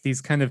states,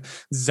 these kind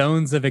of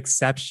zones of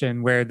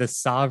exception where the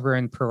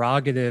sovereign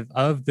prerogative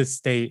of the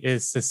state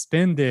is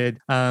suspended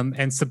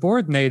and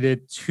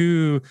subordinated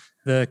to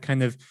the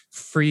kind of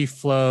free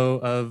flow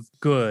of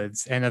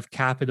goods and of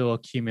capital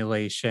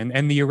accumulation.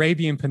 And the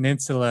Arabian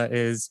Peninsula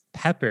is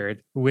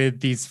peppered with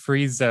these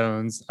free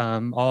zones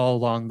all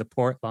along the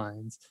port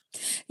lines.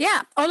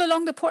 Yeah, all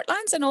along the port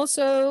lines, and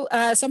also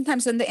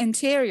sometimes in the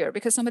interior,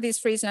 because some of these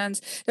free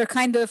zones, they're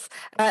kind of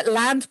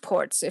land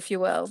ports, if you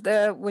will,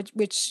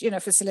 which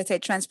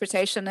facilitate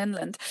transportation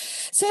inland.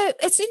 So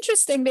it's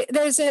interesting.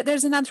 There's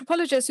an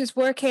anthropologist who's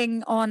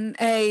working on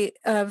a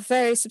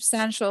very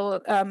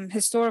substantial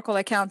historical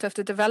account of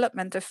the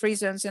development of free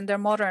zones in their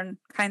modern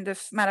kind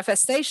of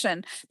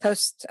manifestation,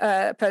 post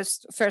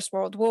First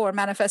World War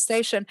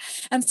manifestation,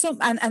 and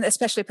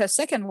especially post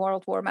Second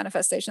World War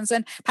manifestations.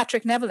 And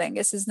Patrick Neveling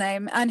is his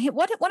name. And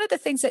one of the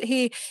things that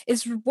he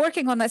is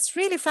working on that's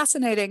really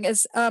fascinating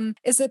is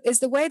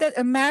the way that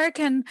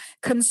American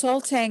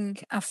consulting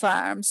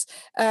firms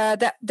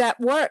that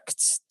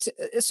worked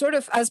sort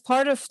of as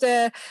part of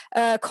the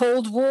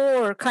Cold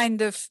War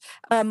kind of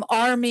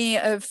army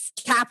of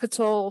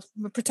capital,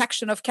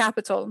 protection of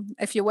capital,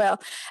 if you will.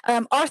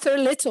 Arthur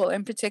Little,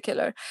 in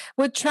particular,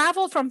 would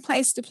travel from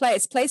place to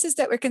place, places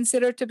that were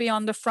considered to be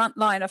on the front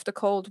line of the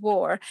Cold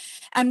War,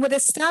 and would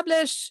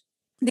establish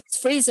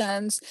these free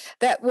zones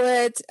that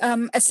would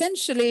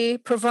essentially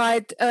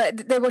provide,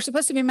 they were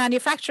supposed to be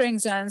manufacturing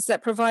zones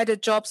that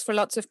provided jobs for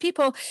lots of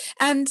people.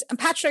 And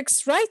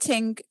Patrick's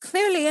writing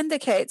clearly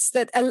indicates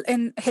that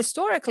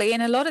historically,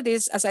 in a lot of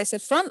these, as I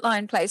said,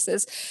 frontline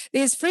places,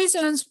 these free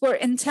zones were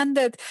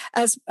intended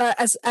as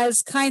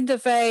kind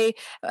of a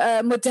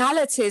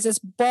modalities, as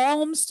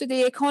balms to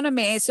the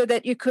economy, so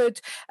that you could,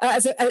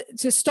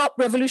 to stop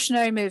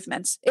revolutionary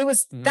movements.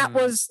 That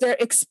was their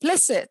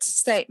explicit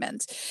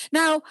statement.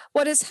 Now,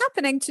 what is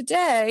happening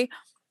today,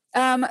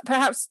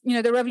 perhaps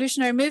the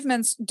revolutionary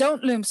movements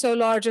don't loom so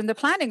large in the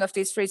planning of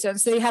these free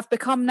zones. They have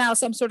become now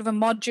some sort of a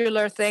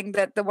modular thing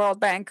that the World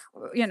Bank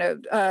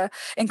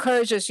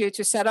encourages you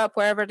to set up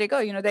wherever they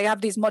go. They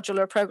have these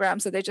modular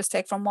programs that they just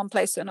take from one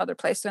place to another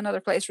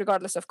place,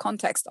 regardless of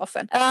context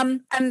often.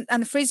 And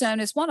the free zone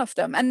is one of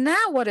them. And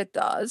now what it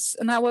does,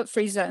 and now what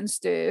free zones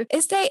do,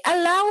 is they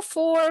allow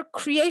for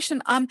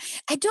creation.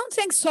 I don't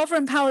think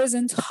sovereign power is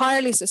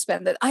entirely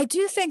suspended. I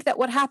do think that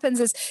what happens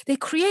is they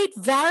create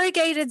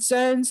variegated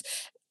zones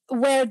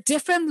where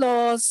different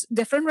laws,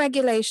 different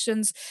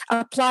regulations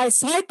apply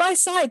side by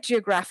side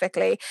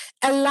geographically,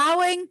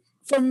 allowing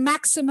for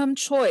maximum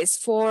choice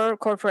for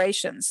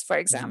corporations, for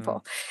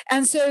example.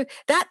 And so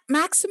that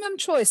maximum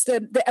choice,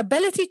 the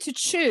ability to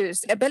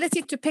choose, the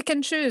ability to pick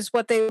and choose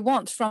what they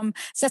want from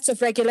sets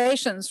of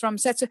regulations, from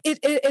sets of,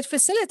 it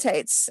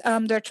facilitates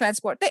their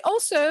transport. They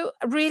also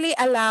really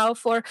allow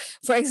for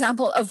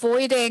example,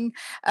 avoiding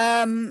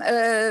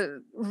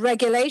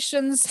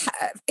regulations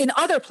in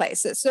other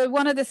places. So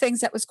one of the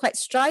things that was quite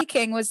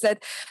striking was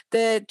that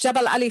the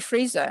Jabal Ali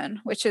Free Zone,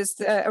 which is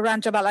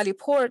around Jabal Ali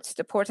Port,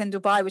 the port in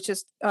Dubai, which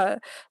is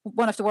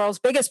one of the world's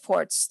biggest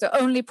ports, the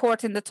only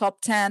port in the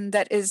top 10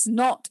 that is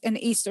not in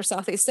East or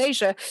Southeast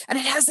Asia. And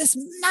it has this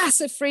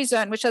massive free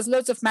zone, which has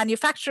loads of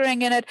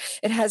manufacturing in it.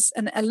 It has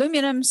an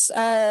aluminum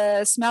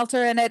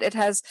smelter in it. It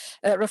has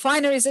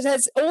refineries. It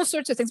has all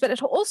sorts of things, but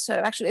it also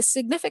actually a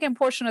significant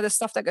portion of the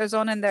stuff that goes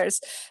on in there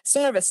is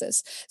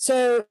services.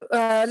 So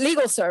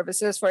legal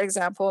services, for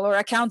example, or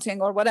accounting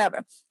or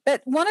whatever.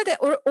 But one of the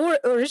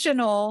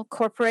original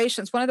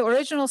corporations, one of the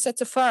original sets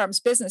of firms,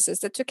 businesses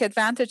that took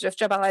advantage of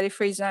Jabal Ali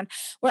Free Zone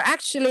were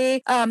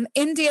actually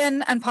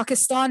Indian and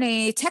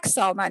Pakistani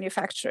textile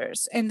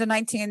manufacturers in the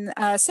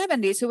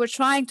 1970s who were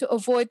trying to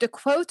avoid the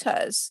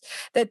quotas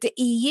that the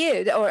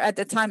EU, or at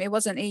the time it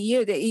wasn't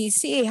EU, the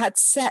EEC had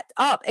set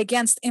up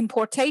against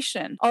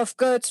importation of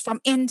goods from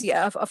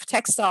India, of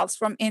textiles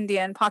from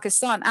India and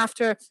Pakistan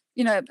after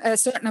a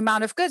certain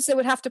amount of goods, they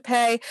would have to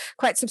pay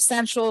quite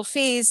substantial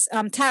fees,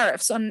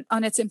 tariffs on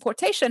its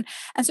importation.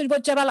 And so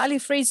what Jebel Ali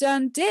Free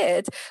Zone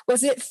did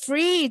was it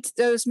freed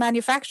those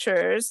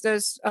manufacturers,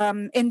 those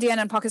Indian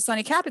and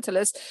Pakistani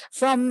capitalists,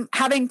 from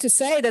having to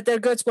say that their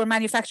goods were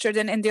manufactured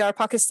in India or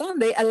Pakistan.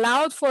 They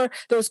allowed for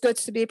those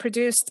goods to be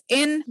produced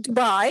in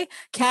Dubai,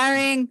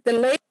 carrying the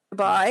labor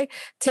by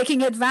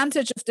taking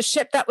advantage of the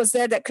ship that was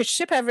there that could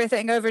ship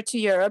everything over to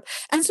Europe.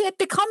 And so it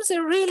becomes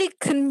a really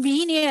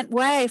convenient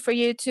way for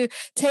you to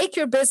take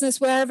your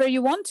business wherever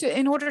you want to,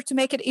 in order to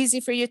make it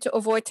easy for you to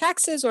avoid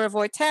taxes or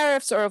avoid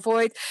tariffs or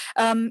avoid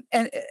a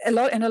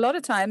lot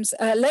of times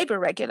labor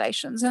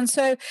regulations. And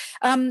so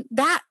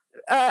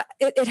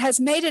it has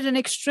made it an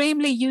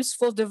extremely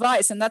useful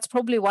device. And that's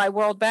probably why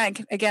World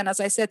Bank, again, as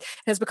I said,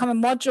 has become a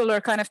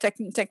modular kind of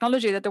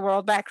technology that the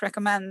World Bank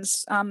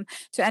recommends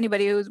to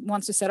anybody who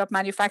wants to set up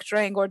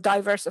manufacturing or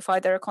diversify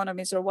their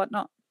economies or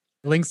whatnot.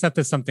 Links up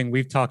to something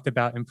we've talked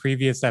about in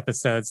previous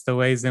episodes, the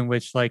ways in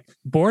which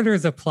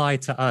borders apply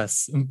to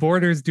us.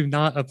 Borders do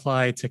not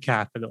apply to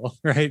capital,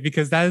 right?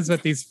 Because that is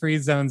what these free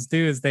zones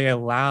do, is they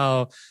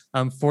allow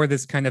for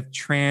this kind of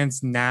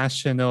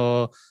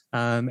transnational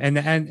and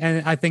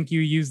I think you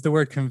used the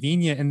word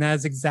convenient, and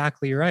that's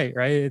exactly right?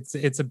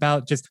 It's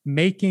about just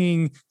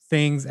making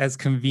things as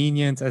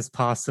convenient as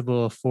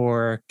possible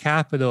for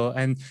capital.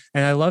 And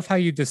I love how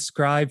you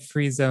describe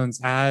free zones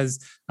as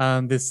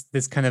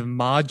this kind of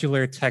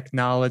modular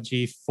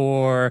technology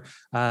for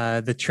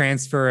the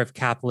transfer of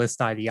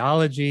capitalist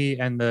ideology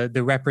and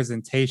the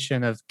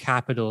representation of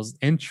capital's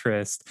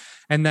interest.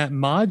 And that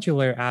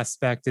modular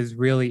aspect is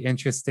really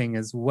interesting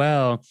as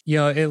well.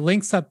 It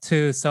links up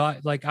to,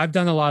 I've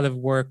done a lot of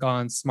work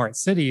on smart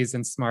cities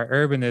and smart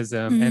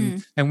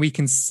urbanism, and we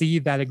can see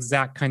that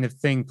exact kind of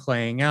thing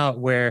playing out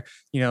where,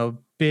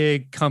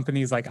 big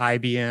companies like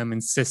IBM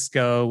and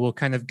Cisco will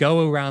kind of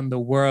go around the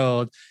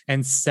world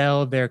and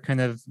sell their kind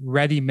of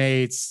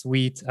ready-made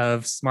suite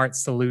of smart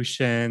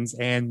solutions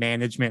and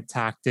management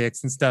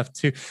tactics and stuff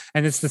too.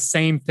 And it's the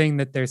same thing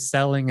that they're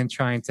selling and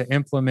trying to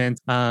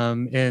implement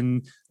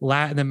in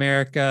Latin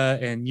America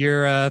and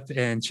Europe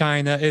and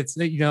China. It's,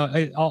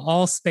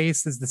 all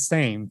space is the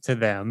same to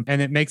them.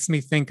 And it makes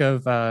me think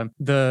of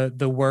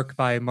the work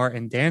by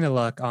Martin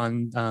Daniluk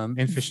on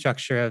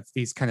infrastructure of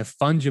these kind of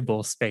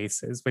fungible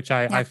spaces, which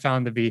I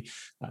found to be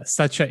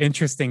such an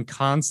interesting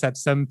concept.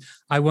 So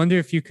I wonder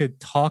if you could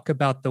talk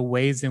about the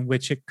ways in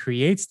which it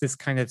creates this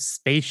kind of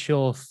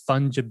spatial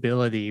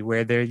fungibility,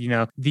 where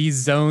these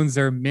zones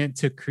are meant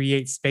to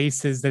create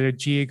spaces that are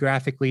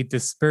geographically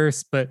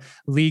dispersed, but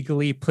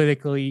legally,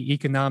 politically,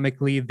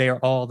 economically, they're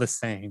all the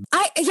same.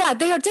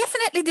 They are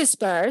definitely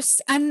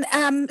dispersed, and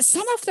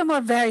some of them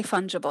are very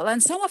fungible,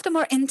 and some of them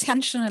are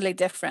intentionally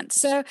different.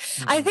 So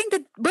I think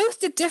that both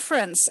the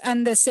difference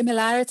and the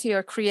similarity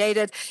are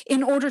created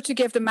in order to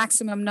give the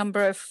maximum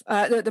number of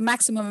the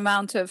maximum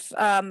amount of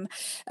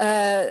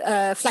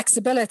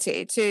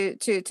flexibility to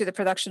the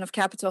production of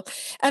capital.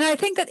 And I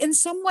think that in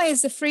some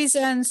ways the free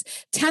zones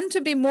tend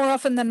to be more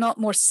often than not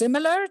more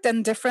similar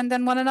than different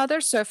than one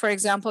another. So, for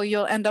example,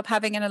 you'll end up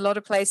having in a lot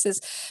of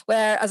places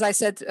where, as I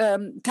said,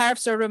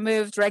 tariffs are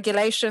removed,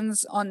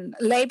 regulations on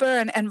labor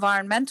and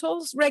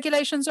environmental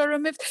regulations are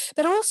removed.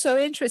 But also,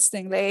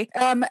 interestingly,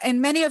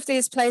 in many of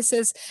these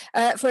places,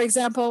 for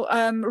example,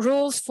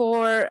 rules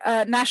for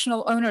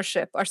national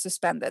ownership are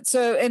suspended.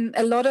 So in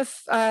a lot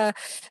of,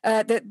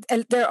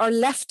 there are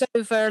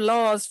leftover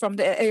laws from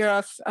the era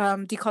of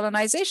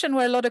decolonization,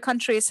 where a lot of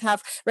countries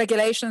have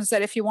regulations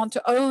that if you want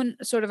to own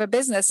sort of a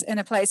business in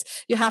a place,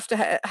 you have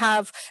to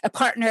have a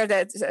partner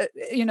that,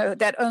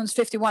 that owns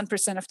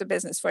 51% of the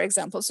business, for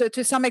example. So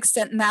to some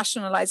extent,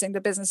 nationalizing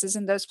the businesses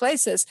in those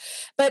places.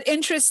 But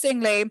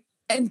interestingly,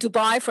 in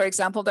Dubai, for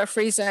example, there are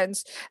free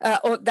zones,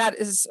 or that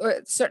is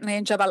certainly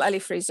in Jebel Ali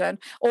Free Zone,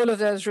 all of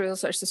those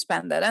rules are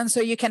suspended. And so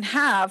you can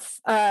have,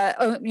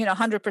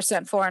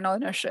 100% foreign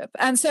ownership.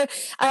 And so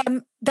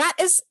that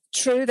is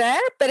true there,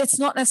 but it's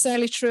not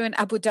necessarily true in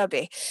Abu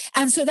Dhabi.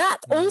 And so that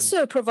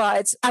also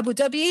provides, Abu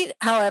Dhabi,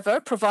 however,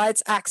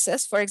 provides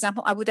access. For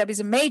example, Abu Dhabi is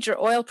a major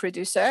oil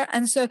producer,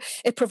 and so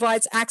it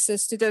provides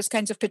access to those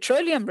kinds of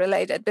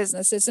petroleum-related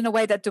businesses in a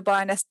way that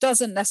Dubai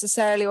doesn't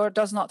necessarily, or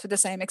does not to the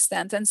same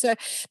extent. And so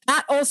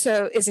that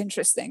also is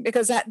interesting,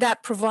 because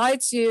that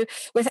provides you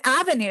with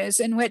avenues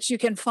in which you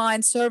can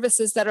find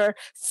services that are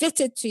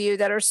fitted to you,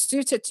 that are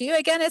suited to you.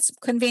 Again, it's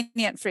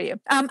convenient for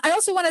you. I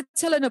also want to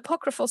tell an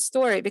apocryphal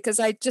story, because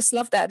I just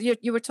love that.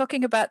 You were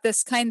talking about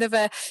this kind of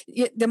the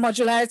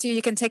modularity.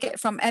 You can take it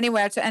from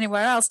anywhere to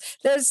anywhere else.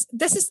 This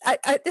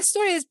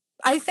story is,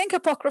 I think,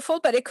 apocryphal,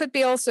 but it could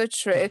be also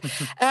true.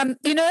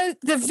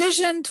 The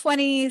Vision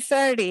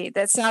 2030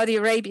 that Saudi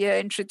Arabia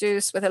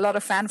introduced with a lot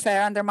of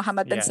fanfare under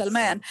Mohammed bin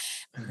Salman.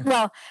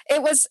 Well,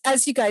 it was,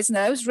 as you guys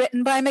know, it was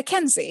written by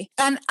McKinsey.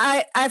 And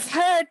I've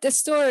heard the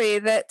story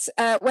that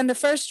when the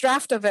first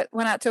draft of it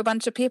went out to a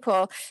bunch of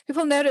people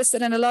noticed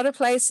that in a lot of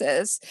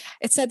places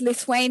it said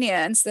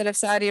Lithuania instead of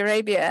Saudi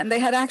Arabia. And they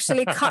had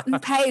actually cut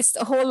and paste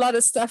a whole lot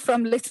of stuff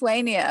from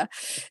Lithuania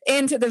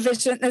into the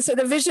Vision. So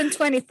the Vision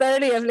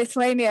 2030 of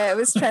Lithuania It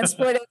was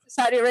transported to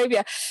Saudi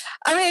Arabia.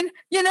 I mean,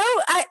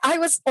 I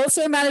was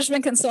also a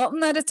management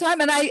consultant at the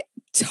time, and I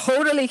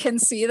totally can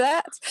see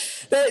that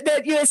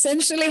you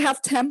essentially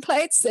have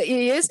templates that you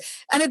use,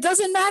 and it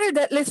doesn't matter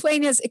that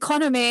Lithuania's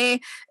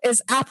economy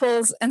is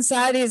apples and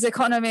Saudi's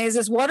economies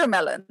is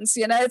watermelons.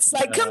 It's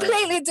like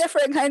completely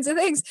different kinds of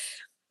things.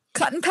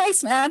 Cut and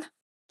paste, man.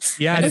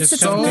 Yeah, it's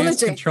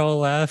just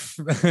Control F.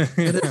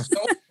 It is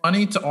so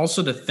funny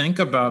to think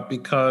about,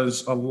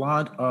 because a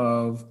lot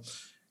of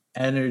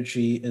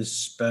energy is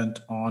spent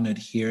on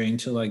adhering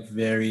to like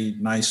very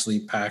nicely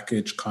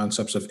packaged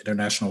concepts of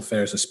international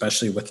affairs,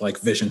 especially with like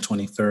Vision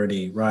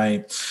 2030,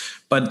 right?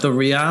 But the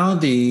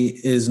reality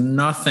is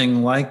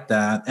nothing like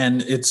that.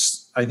 And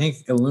it's, I think,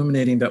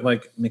 illuminating that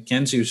like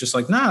McKinsey was just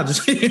like, nah,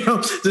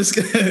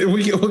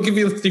 we'll give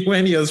you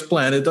Lithuania's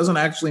plan. It doesn't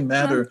actually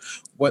matter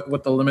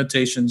what the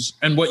limitations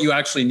and what you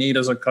actually need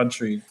as a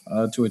country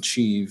to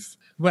achieve.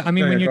 Well, I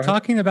mean, when you're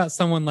talking about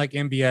someone like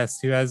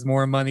MBS who has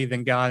more money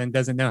than God and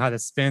doesn't know how to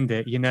spend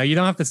it, you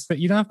don't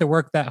have to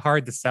work that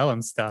hard to sell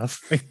him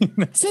stuff.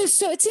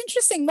 So it's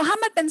interesting.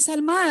 Mohammed bin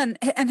Salman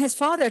and his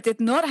father did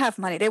not have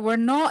money. They were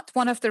not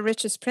one of the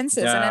richest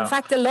princes. Yeah. And in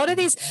fact, a lot of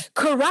these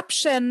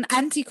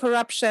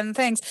anti-corruption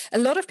things, a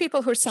lot of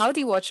people who are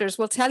Saudi watchers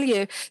will tell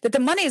you that the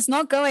money is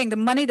not going, the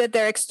money that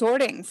they're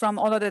extorting from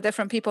all of the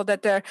different people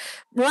that they're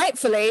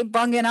rightfully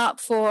bunging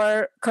up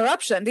for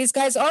corruption. These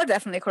guys are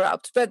definitely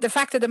corrupt. But the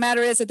fact of the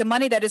matter is that the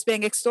money that is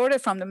being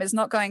extorted from them is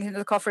not going into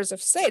the coffers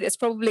of state. It's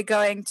probably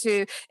going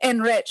to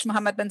enrich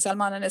Mohammed bin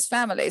Salman and his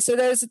family. So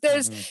there's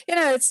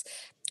it's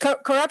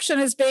corruption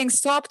is being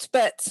stopped,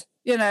 but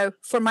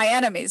for my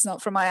enemies,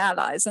 not for my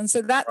allies. And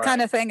so that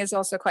kind of thing is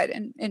also quite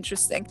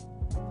interesting.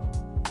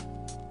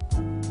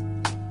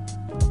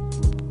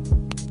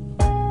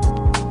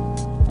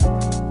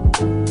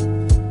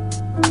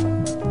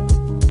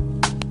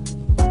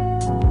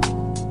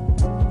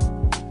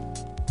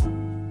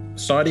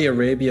 Saudi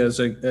Arabia is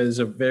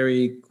a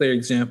very clear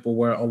example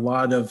where a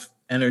lot of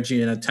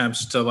energy and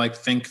attempts to like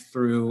think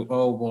through,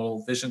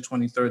 Vision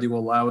 2030 will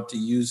allow it to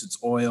use its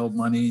oil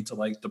money to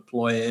like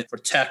deploy it for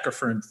tech or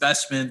for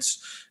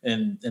investments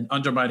and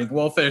undermining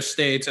welfare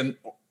states. And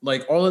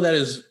like all of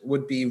that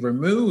would be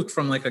removed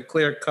from like a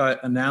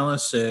clear-cut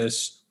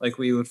analysis like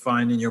we would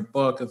find in your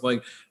book of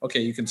like,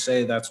 okay, you can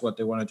say that's what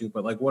they want to do,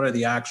 but like what are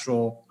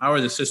how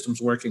are the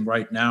systems working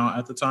right now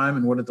at the time,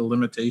 and what are the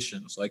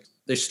limitations? Like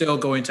they're still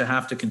going to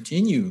have to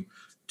continue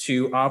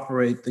to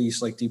operate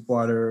these like deep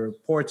water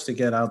ports to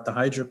get out the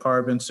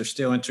hydrocarbons. They're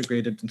still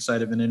integrated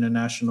inside of an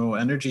international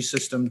energy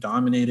system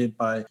dominated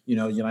by,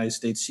 United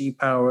States sea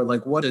power.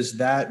 Like, what does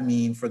that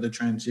mean for the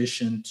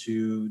transition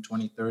to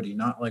 2030?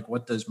 Not like,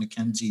 what does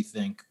McKinsey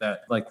think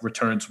that like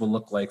returns will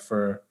look like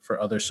for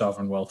other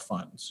sovereign wealth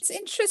funds? It's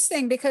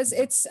interesting because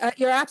it's,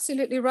 you're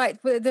absolutely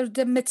right.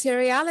 The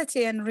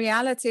materiality and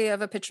reality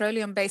of a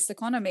petroleum-based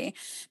economy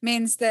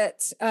means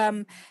that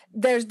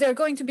there are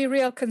going to be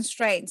real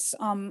constraints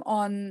on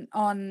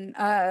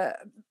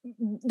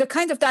the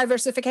kind of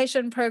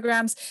diversification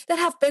programs that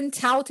have been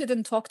touted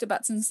and talked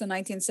about since the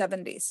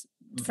 1970s.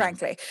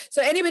 Frankly,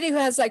 so anybody who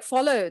has like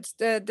followed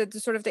the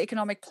sort of the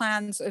economic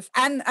plans of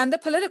and the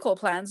political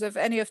plans of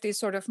any of these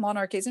sort of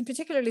monarchies, and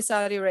particularly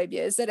Saudi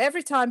Arabia, is that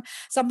every time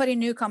somebody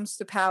new comes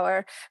to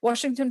power,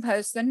 Washington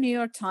Post and New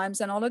York Times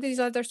and all of these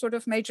other sort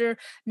of major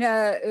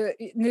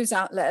news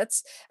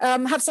outlets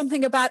have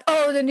something about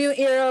the new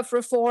era of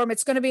reform.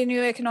 It's going to be a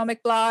new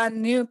economic blah,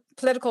 new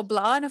political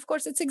blah, and of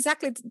course it's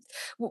exactly,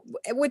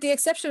 with the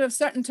exception of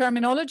certain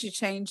terminology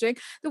changing,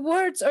 the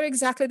words are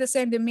exactly the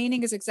same, the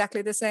meaning is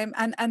exactly the same,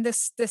 and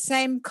the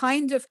same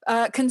kind of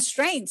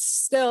constraints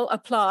still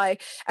apply.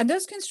 And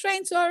those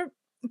constraints are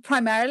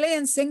primarily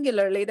and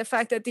singularly the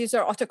fact that these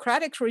are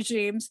autocratic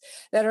regimes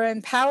that are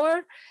in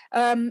power.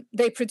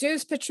 They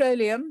produce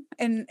petroleum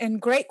in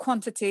great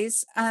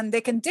quantities, and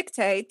they can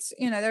dictate,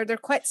 they're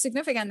quite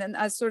significant and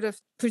as sort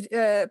of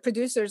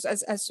producers,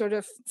 as sort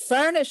of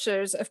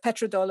furnishers of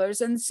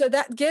petrodollars. And so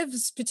that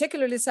gives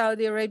particularly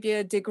Saudi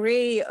Arabia a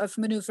degree of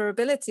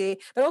maneuverability,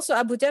 but also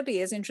Abu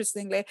Dhabi is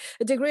interestingly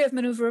a degree of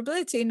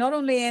maneuverability, not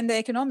only in the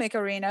economic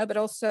arena, but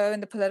also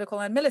in the political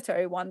and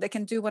military one. They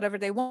can do whatever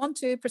they want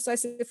to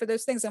precisely for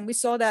those things. And we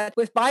saw that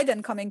with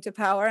Biden coming to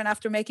power, and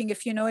after making a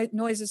few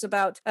noises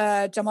about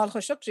Jamal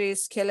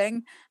Khashoggi's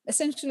killing,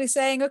 essentially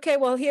saying, okay,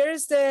 well,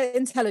 here's the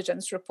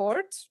intelligence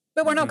report,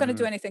 but we're not going to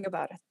do anything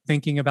about it.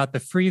 Thinking about the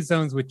free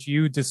zones, which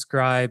you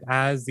describe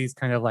as these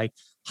kind of like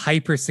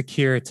hyper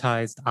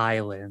securitized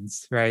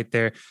islands, right?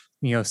 They're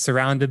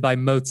surrounded by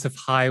moats of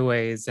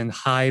highways and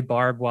high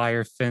barbed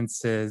wire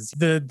fences.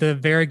 The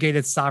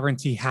variegated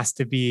sovereignty has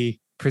to be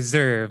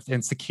preserved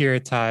and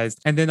securitized.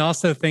 And then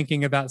also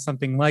thinking about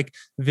something like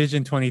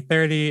Vision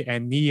 2030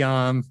 and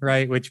NEOM,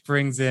 right, which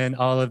brings in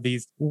all of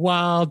these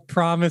wild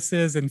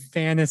promises and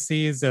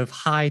fantasies of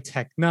high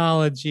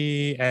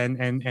technology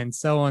and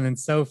so on and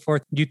so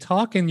forth. You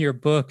talk in your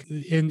book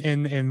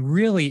in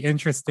really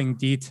interesting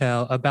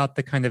detail about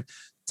the kind of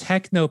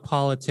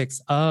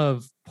technopolitics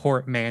of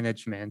port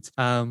management,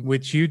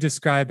 which you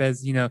describe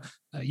as,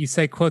 You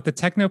say, quote, the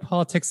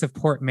technopolitics of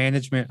port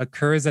management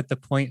occurs at the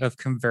point of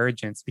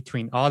convergence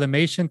between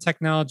automation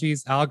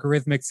technologies,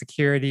 algorithmic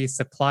security,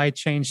 supply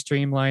chain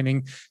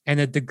streamlining,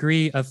 and a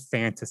degree of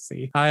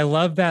fantasy. I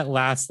love that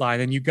last line.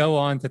 And you go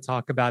on to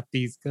talk about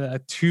these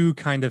two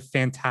kind of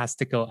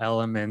fantastical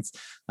elements.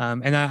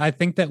 And I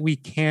think that we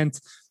can't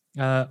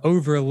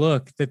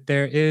overlook that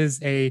there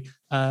is a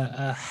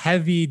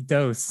heavy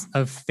dose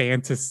of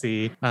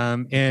fantasy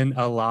in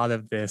a lot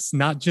of this,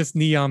 not just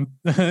Neon,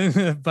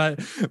 but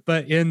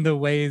in the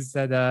ways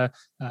that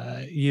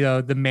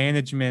the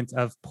management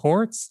of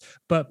ports,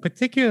 but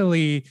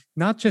particularly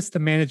not just the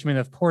management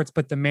of ports,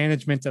 but the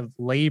management of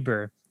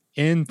labor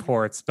in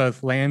ports,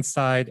 both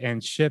landside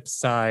and ship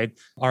side,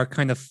 are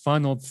kind of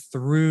funneled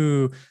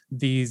through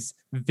these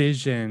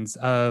visions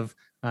of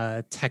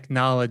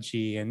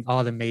technology and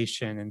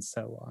automation and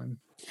so on.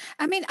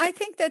 I mean, I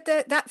think that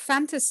that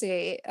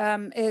fantasy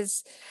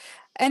is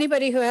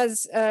anybody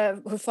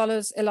who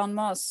follows Elon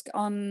Musk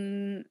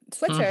on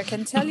Twitter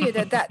can tell you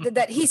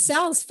that he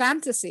sells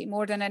fantasy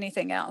more than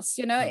anything else,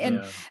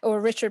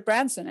 or Richard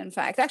Branson, in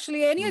fact.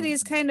 Actually, any of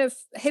these kind of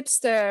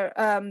hipster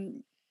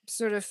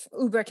sort of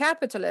uber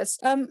capitalists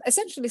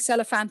essentially sell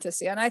a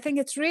fantasy. And I think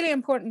it's really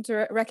important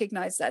to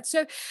recognize that.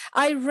 So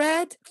I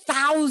read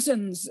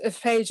thousands of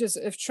pages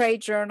of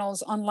trade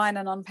journals online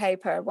and on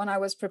paper when I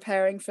was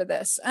preparing for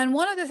this. And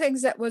one of the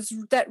things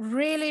that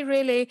really,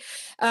 really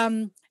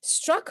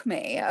struck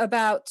me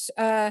about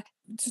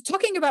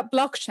talking about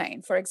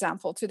blockchain, for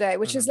example, today,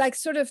 which is like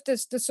sort of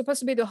this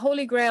supposed to be the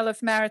holy grail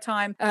of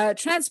maritime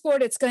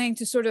transport. It's going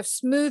to sort of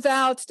smooth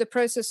out the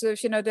process of,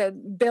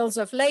 the bills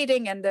of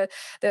lading and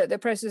the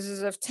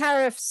processes of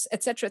tariffs,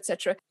 et cetera, et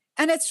cetera.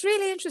 And it's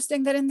really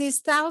interesting that in these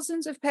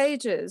thousands of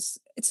pages,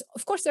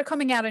 of course, they're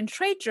coming out in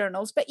trade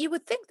journals, but you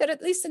would think that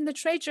at least in the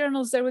trade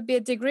journals, there would be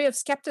a degree of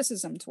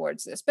skepticism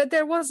towards this, but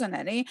there wasn't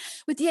any,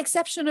 with the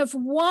exception of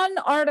one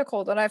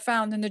article that I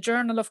found in the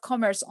Journal of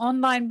Commerce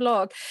online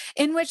blog,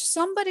 in which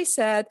somebody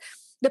said,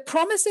 the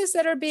promises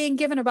that are being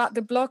given about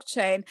the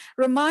blockchain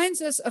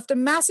reminds us of the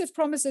massive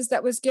promises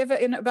that was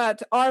given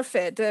about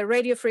RFID, the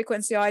radio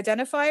frequency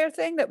identifier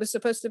thing that was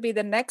supposed to be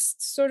the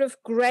next sort of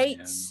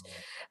great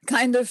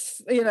kind of,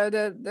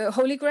 the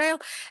holy grail.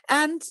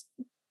 And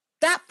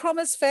that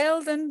promise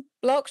failed, and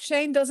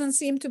blockchain doesn't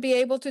seem to be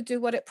able to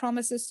do what it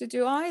promises to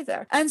do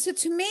either. And so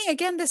to me,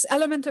 again, this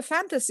element of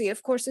fantasy,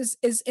 of course,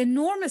 is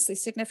enormously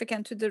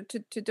significant to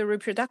the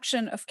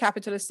reproduction of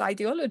capitalist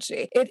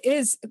ideology. It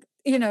is,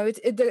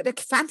 the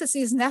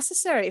fantasy is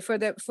necessary for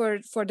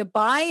the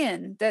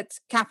buy-in that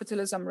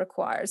capitalism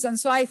requires. And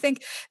so I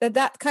think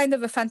that kind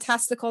of a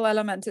fantastical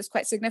element is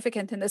quite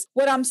significant in this.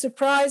 What I'm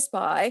surprised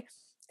by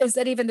is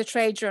that even the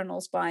trade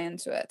journals buy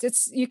into it.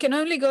 You can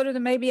only go to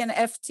maybe an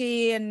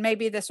FT and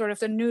maybe the sort of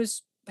the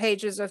news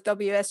pages of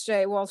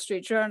WSJ, Wall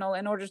Street Journal,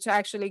 in order to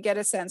actually get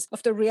a sense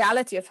of the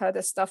reality of how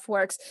this stuff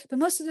works. But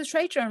most of the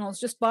trade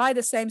journals just buy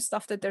the same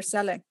stuff that they're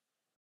selling.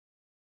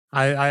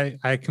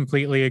 I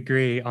completely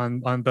agree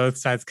on both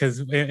sides,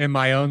 because in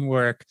my own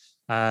work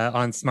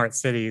on smart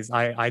cities,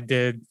 I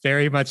did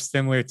very much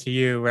similar to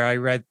you, where I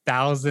read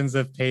thousands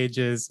of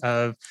pages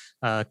of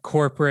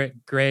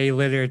corporate gray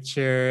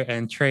literature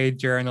and trade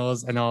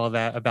journals and all of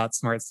that about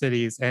smart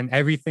cities, and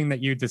everything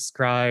that you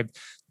described,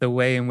 the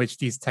way in which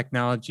these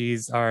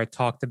technologies are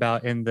talked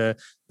about in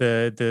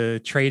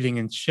the trading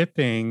and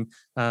shipping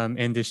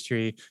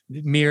industry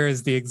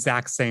mirrors the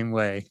exact same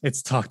way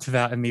it's talked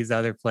about in these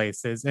other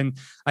places. And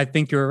I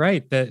think you're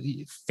right that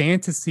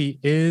fantasy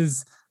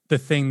is the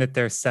thing that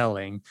they're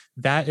selling.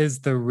 That is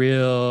the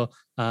real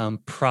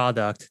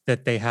product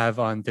that they have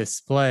on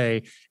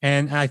display.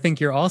 And I think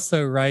you're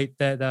also right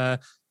that,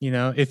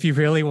 if you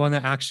really want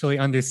to actually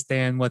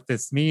understand what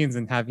this means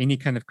and have any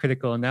kind of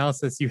critical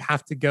analysis, you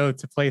have to go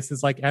to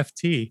places like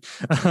FT,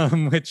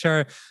 which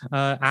are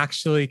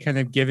actually kind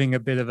of giving a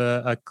bit of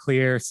a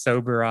clear,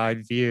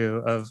 sober-eyed view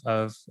of,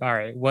 all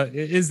right, what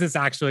is this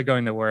actually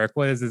going to work?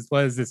 What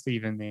does this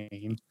even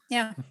mean?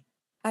 Yeah.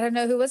 I don't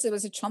know who was it.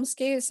 Was it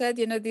Chomsky who said,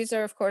 these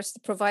are, of course,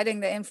 providing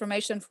the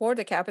information for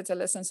the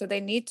capitalists. And so they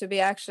need to be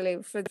actually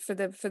for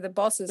the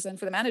bosses and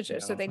for the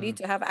managers. So they need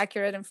to have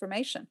accurate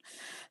information.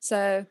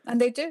 So, and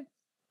they do.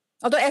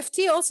 Although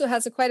FT also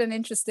has quite an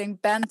interesting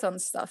bent on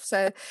stuff.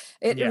 So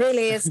it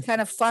really is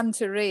kind of fun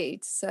to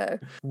read. So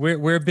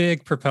we're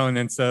big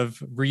proponents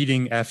of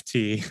reading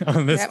FT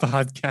on this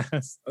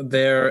podcast.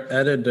 Their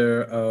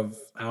editor of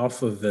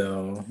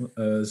Alphaville,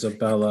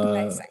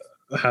 Isabella,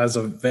 has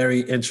a very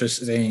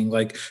interesting,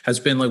 has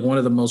been one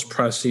of the most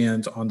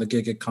prescient on the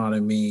gig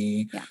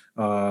economy,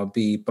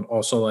 but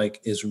also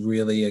is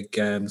really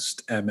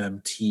against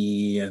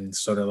MMT and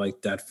sort of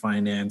debt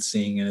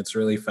financing. And it's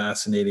really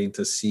fascinating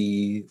to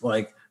see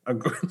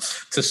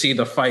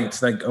the fights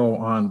that go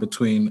on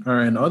between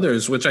her and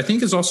others, which I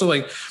think is also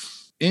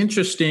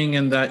interesting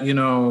in that,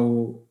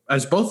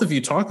 as both of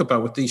you talk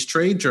about with these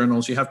trade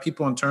journals, you have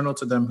people internal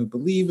to them who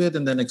believe it,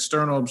 and then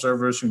external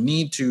observers who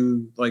need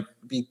to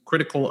be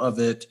critical of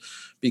it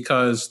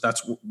because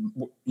that's,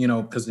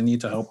 because they need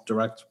to help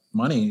direct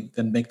money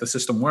and make the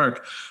system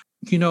work.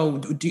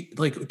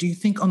 Do you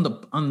think on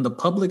the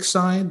public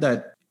side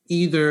that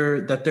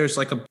either that there's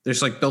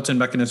built-in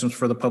mechanisms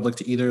for the public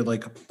to either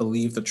like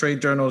believe the trade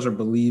journals or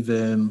believe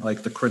in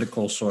like the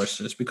critical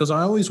sources? Because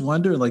I always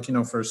wonder,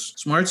 for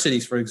smart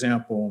cities, for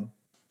example,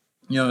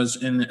 as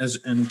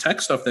in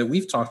tech stuff that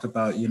we've talked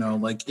about,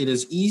 like it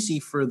is easy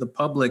for the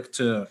public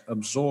to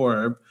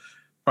absorb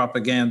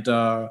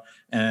propaganda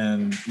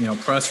and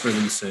press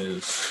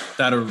releases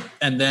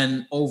and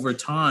then over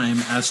time,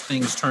 as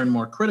things turn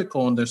more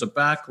critical and there's a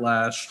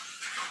backlash,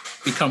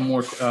 become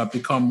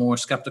more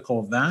skeptical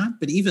of that.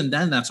 But even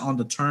then, that's on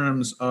the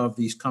terms of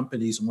these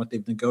companies and what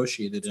they've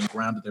negotiated and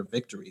grounded their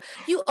victory.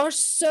 You are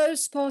so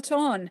spot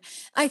on.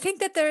 I think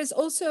that there is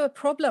also a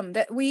problem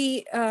that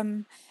we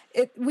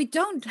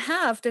don't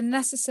have the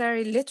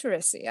necessary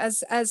literacy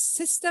as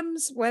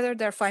systems, whether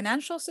they're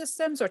financial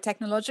systems or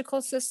technological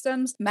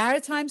systems,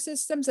 maritime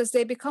systems. As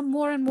they become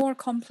more and more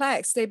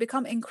complex, they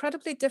become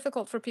incredibly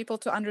difficult for people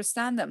to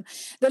understand them.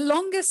 The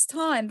longest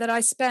time that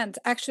I spent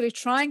actually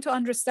trying to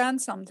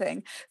understand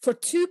something for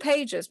 2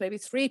 pages, maybe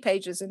 3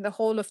 pages in the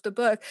whole of the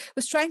book,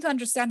 was trying to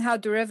understand how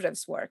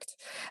derivatives worked.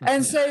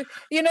 And so,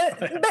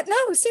 but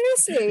no,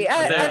 seriously.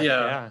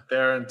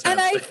 They're intense. And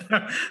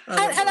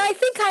I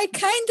think I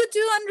kind of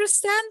do understand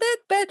it,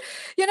 but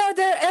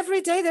there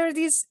every day there are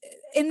these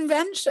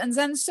inventions,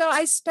 and so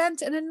I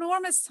spent an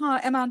enormous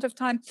amount of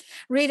time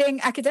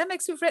reading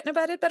academics who've written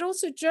about it, but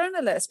also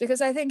journalists, because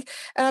I think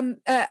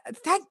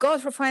thank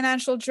God for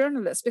financial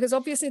journalists, because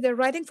obviously they're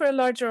writing for a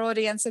larger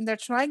audience and they're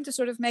trying to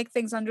sort of make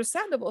things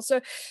understandable.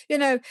 So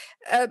I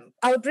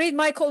would read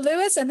Michael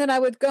Lewis and then I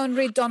would go and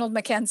read Donald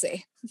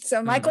Mackenzie.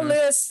 So Michael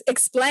Lewis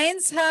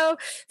explains how,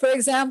 for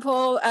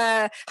example,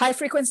 high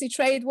frequency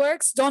trade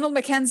works. Donald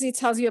Mackenzie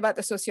tells you about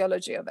the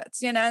sociology of it,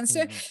 and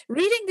so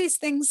reading these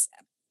things,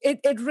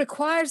 it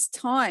requires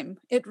time.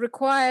 It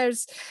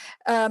requires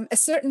a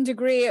certain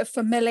degree of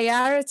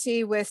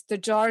familiarity with the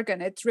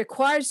jargon. It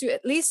requires you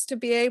at least to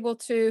be able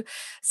to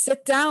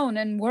sit down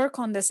and work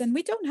on this. And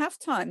we don't have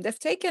time. They've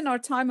taken our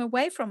time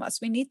away from us.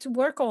 We need to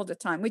work all the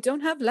time. We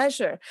don't have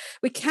leisure.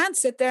 We can't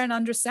sit there and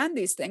understand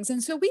these things.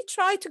 And so we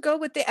try to go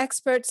with the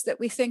experts that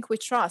we think we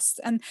trust.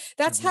 And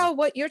that's how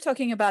what you're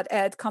talking about,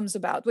 Ed, comes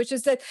about, which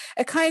is that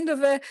a kind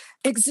of a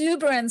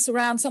exuberance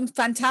around some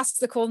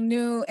fantastical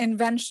new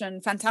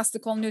invention,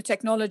 fantastical new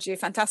technology,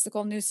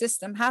 fantastical new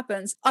system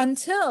happens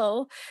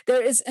until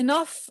there is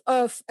enough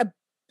of a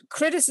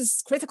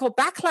critical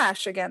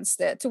backlash against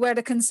it to where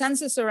the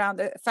consensus around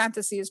the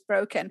fantasy is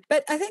broken.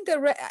 But I think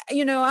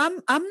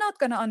I'm not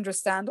going to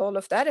understand all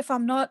of that if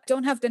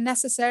don't have the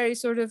necessary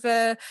sort of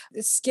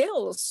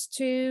skills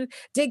to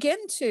dig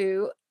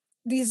into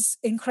these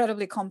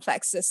incredibly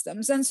complex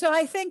systems. And so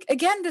I think,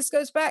 again, this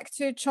goes back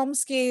to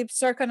Chomsky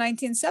circa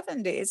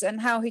 1970s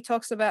and how he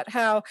talks about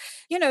how,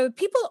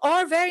 people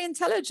are very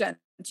intelligent.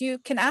 You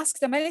can ask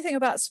them anything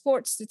about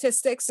sports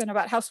statistics and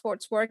about how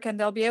sports work, and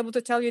they'll be able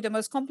to tell you the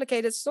most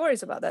complicated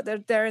stories about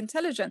that. They're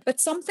intelligent, but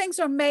some things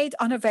are made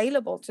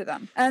unavailable to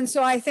them. And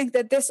so I think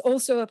that this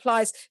also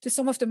applies to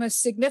some of the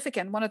most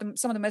significant,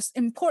 some of the most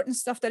important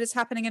stuff that is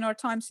happening in our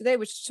times today,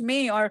 which to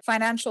me are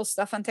financial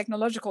stuff and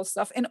technological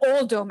stuff in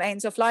all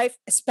domains of life,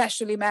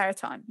 especially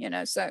maritime,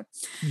 so.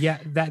 Yeah,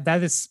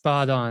 that is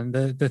spot on.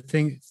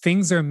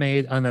 Things are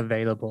made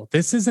unavailable.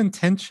 This is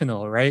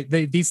intentional, right?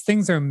 These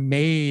things are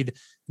made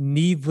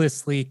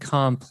needlessly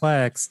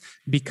complex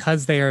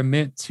because they are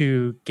meant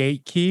to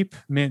gatekeep,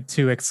 meant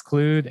to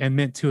exclude, and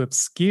meant to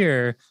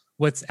obscure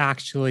what's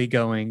actually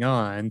going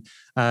on.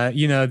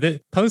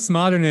 The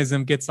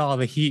postmodernism gets all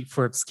the heat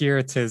for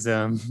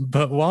obscurantism,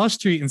 but Wall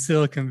Street and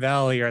Silicon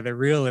Valley are the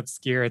real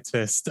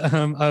obscurantists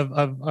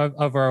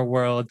of our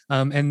world.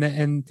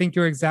 And think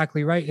you're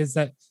exactly right, is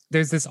that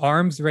there's this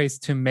arms race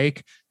to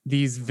make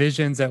these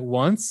visions at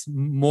once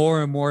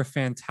more and more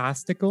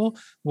fantastical,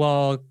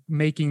 while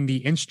making the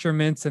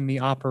instruments and the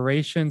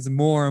operations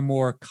more and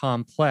more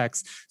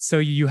complex. So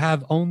you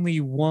have only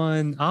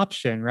one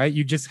option, right?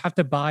 You just have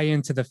to buy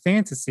into the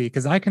fantasy,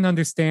 because I can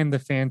understand the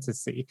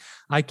fantasy.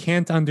 I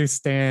can't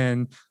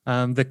understand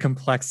the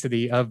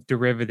complexity of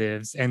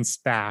derivatives and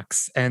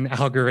SPACs and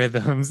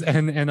algorithms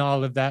and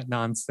all of that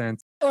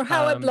nonsense. Or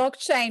how a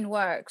blockchain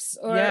works,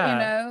 or,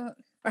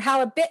 or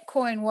how a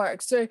Bitcoin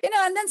works, or,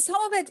 and then some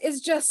of it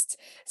is just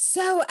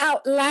so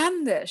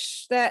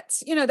outlandish that,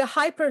 the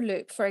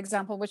Hyperloop, for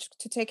example, which,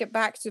 to take it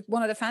back to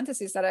one of the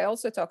fantasies that I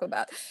also talk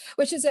about,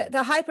 which is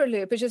the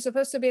Hyperloop, which is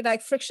supposed to be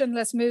like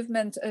frictionless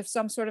movement of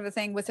some sort of a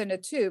thing within a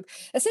tube.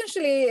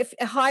 Essentially, if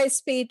a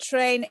high-speed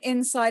train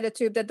inside a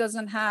tube that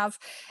doesn't have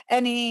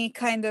any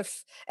kind of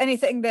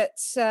anything that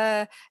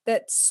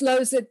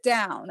slows it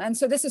down. And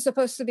so this is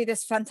supposed to be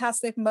this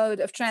fantastic mode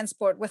of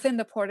transport within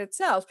the port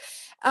itself.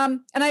 And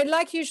I'd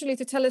like like usually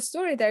to tell a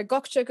story there.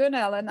 Gökçe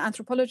Gönel, an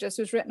anthropologist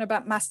who's written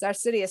about Masdar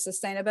City, a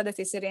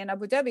sustainability city in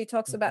Abu Dhabi,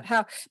 talks about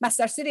how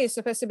Masdar City is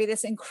supposed to be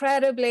this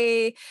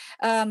incredibly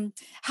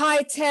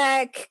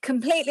high-tech,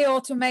 completely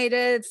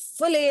automated,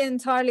 fully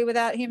entirely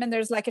without human.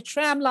 There's like a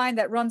tram line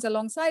that runs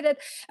alongside it.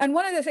 And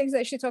one of the things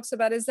that she talks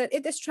about is that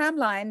this tram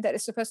line that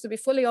is supposed to be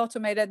fully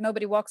automated,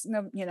 nobody walks,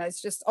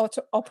 it's just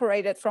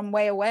operated from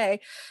way away,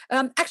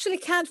 actually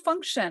can't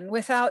function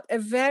without a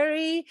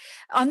very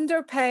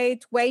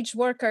underpaid wage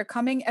worker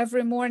coming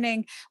every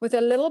morning with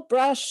a little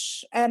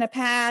brush and a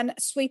pan,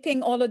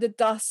 sweeping all of the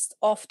dust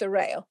off the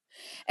rail.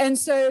 And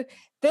so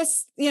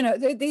this,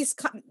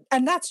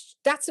 and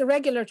that's a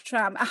regular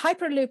tram. A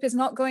Hyperloop is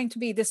not going to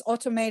be this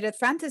automated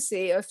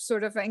fantasy of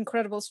sort of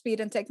incredible speed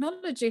and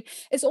technology.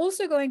 It's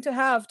also going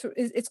to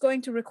it's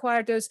going to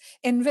require those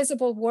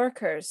invisible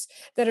workers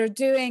that are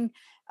doing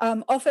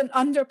often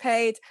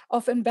underpaid,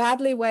 often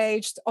badly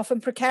waged,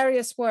 often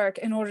precarious work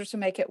in order to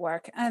make it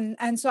work.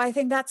 And so I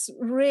think that's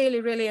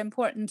really, really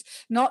important,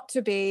 not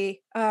to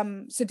be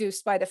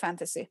seduced by the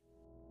fantasy.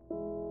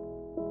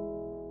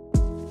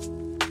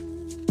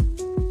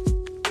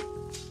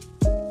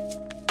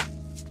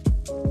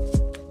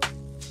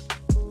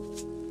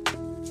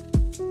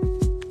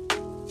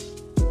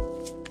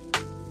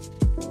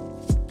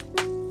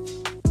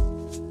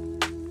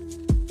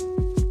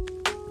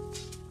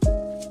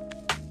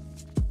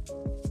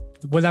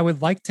 What I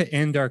would like to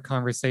end our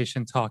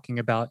conversation talking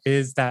about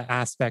is that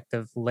aspect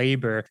of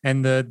labor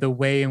and the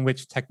way in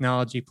which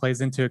technology plays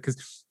into it.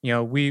 Because,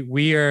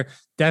 we are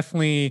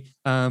definitely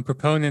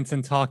proponents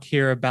and talk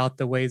here about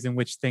the ways in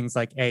which things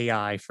like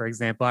AI, for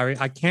example,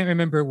 I can't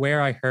remember where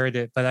I heard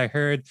it, but I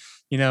heard,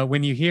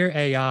 when you hear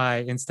AI,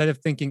 instead of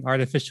thinking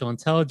artificial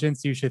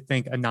intelligence, you should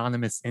think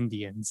anonymous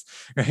Indians,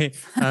 right?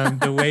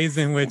 The ways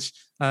in which,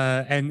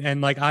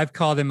 and like I've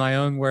called in my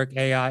own work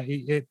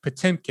AI,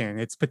 Potemkin,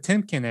 it's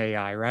Potemkin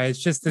AI, right? It's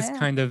just this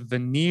kind of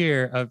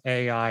veneer of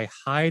AI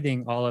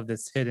hiding all of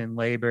this hidden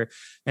labor.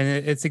 And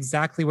it's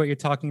exactly what you're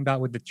talking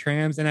about with the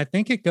trams. And I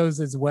think it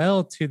goes as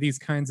well to these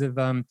kinds of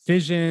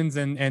visions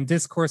and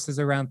discourses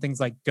around things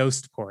like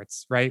ghost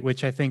ports, right?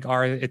 Which I think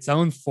are its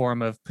own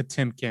form of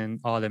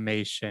Potemkin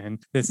automation.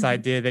 This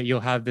idea that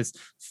you'll have this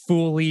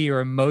fully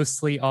or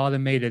mostly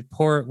automated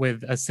port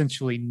with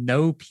essentially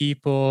no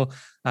people,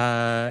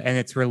 and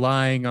it's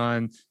relying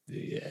on,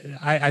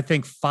 I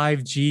think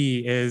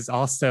 5G is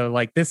also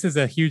like, this is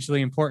a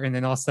hugely important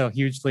and also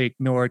hugely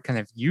ignored kind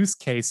of use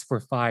case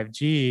for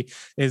 5G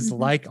is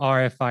like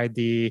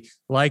RFID,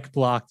 like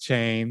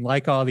blockchain,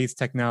 like all these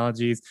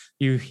technologies.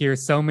 You hear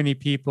so many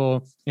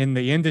people in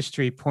the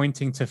industry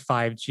pointing to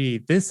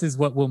 5G. This is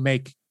what will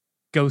make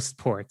ghost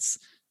ports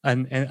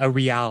a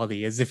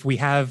reality, is if we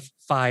have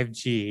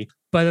 5G.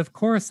 But of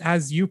course,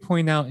 as you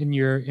point out in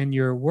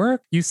your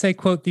work, you say,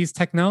 quote, these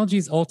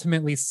technologies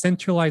ultimately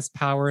centralize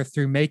power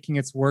through making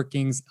its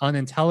workings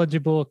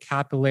unintelligible,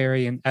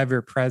 capillary, and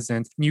ever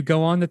present. And you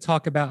go on to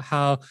talk about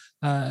how,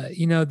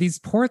 these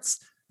ports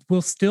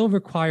will still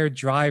require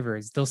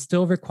drivers. They'll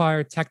still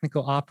require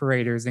technical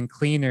operators and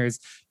cleaners.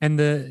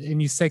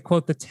 And you say,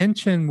 quote, the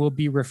tension will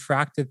be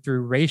refracted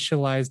through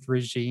racialized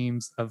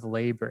regimes of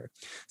labor.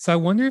 So I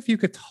wonder if you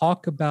could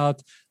talk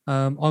about,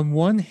 on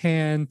one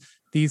hand,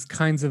 the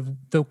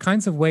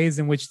kinds of ways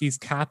in which these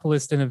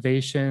capitalist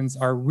innovations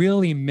are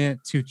really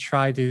meant to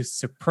try to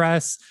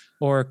suppress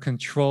or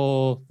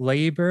control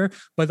labor,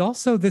 but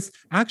also this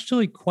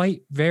actually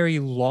quite very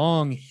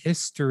long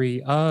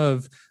history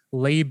of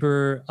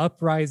labor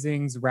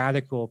uprisings,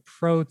 radical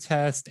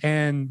protest,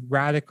 and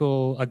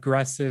radical,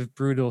 aggressive,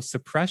 brutal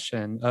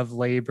suppression of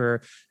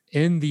labor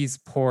in these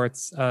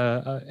ports,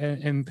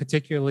 and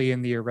particularly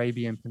in the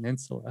Arabian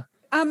Peninsula.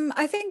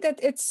 I think that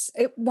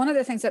one of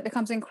the things that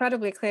becomes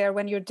incredibly clear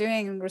when you're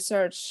doing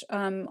research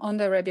on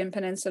the Arabian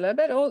Peninsula,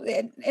 but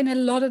in a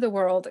lot of the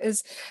world,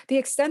 is the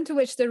extent to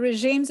which the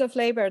regimes of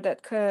labor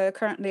that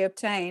currently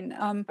obtain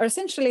are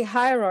essentially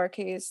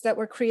hierarchies that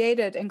were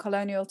created in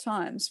colonial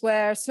times,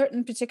 where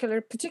certain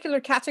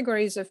particular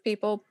categories of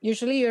people,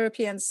 usually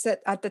Europeans,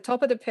 sit at the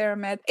top of the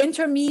pyramid.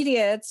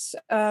 Intermediates,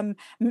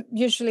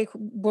 usually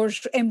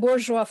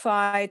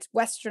bourgeoisified,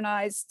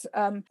 westernized,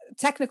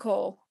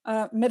 technical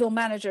middle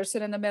managers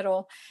sit in the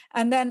middle,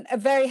 and then a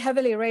very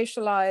heavily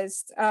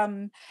racialized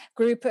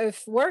group of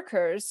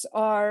workers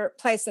are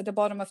placed at the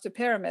bottom of the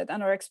pyramid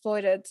and are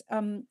exploited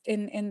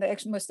in the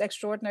most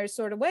extraordinary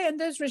sort of way. And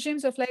those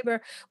regimes of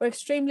labor were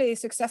extremely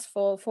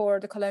successful for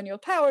the colonial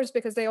powers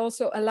because they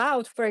also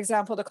allowed, for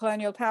example, the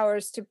colonial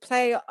powers to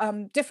play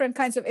different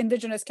kinds of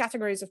indigenous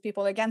categories of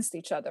people against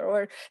each other,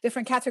 or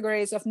different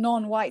categories of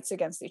non-whites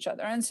against each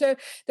other. And so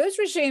those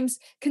regimes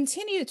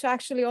continue to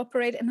actually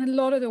operate in a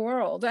lot of the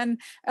world. And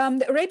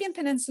The Arabian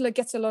Peninsula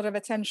gets a lot of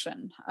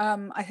attention,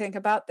 I think,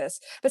 about this.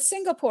 But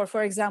Singapore,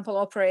 for example,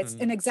 operates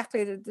in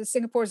exactly the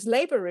Singapore's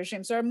labor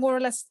regimes are more or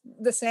less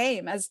the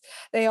same as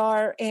they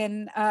are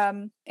in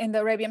the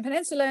Arabian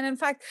Peninsula. And in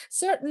fact,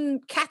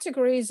 certain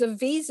categories of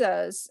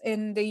visas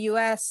in the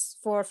US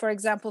for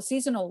example,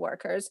 seasonal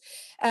workers,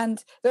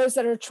 and those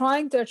that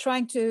they're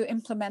trying to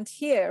implement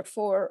here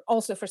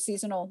also for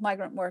seasonal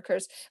migrant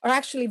workers are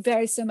actually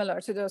very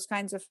similar to those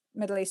kinds of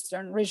Middle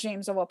Eastern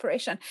regimes of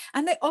operation.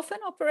 And they often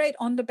operate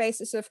on the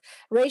basis of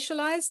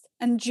racialized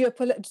and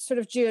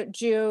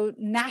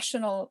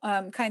geo-national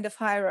kind of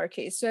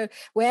hierarchies. So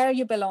where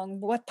you belong,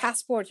 what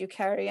passport you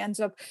carry ends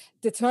up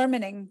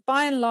determining,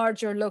 by and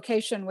large, your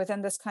location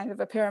within this kind of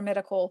a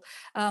pyramidal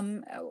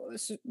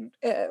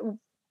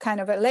kind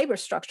of a labor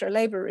structure,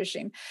 labor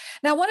regime.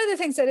 Now, one of the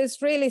things that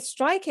is really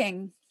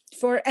striking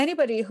for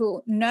anybody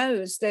who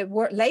knows the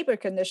labor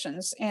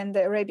conditions in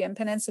the Arabian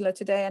Peninsula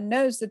today and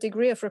knows the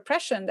degree of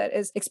repression that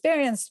is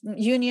experienced,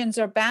 unions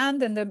are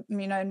banned in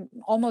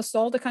almost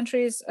all the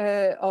countries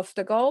of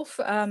the Gulf,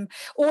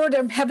 or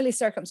they're heavily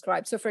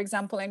circumscribed. So, for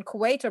example, in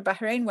Kuwait or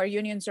Bahrain, where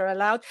unions are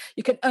allowed,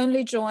 you can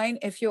only join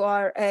if you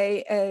are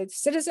a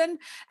citizen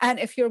and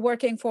if you're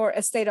working for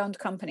a state-owned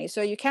company.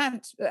 So you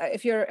can't,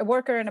 if you're a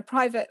worker in a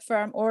private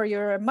firm or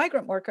you're a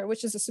migrant worker,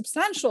 which is a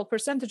substantial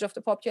percentage of the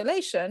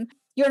population,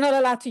 you're not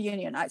allowed to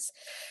unionize.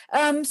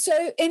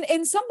 So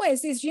in some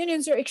ways, these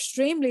unions are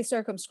extremely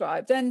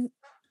circumscribed. And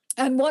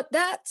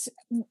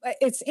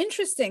it's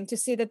interesting to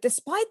see that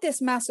despite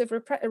this massive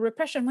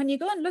repression, when you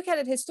go and look at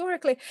it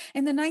historically,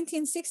 in the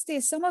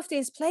 1960s, some of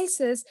these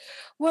places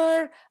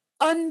were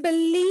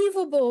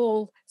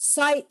unbelievable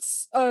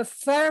sites of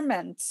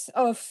ferment,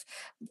 of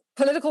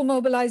political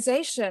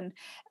mobilization,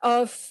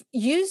 of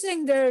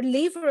using their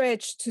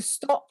leverage to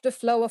stop the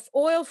flow of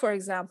oil, for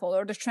example,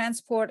 or the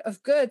transport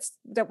of goods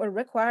that were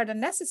required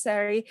and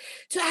necessary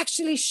to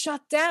actually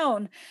shut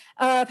down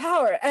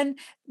power. And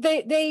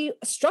they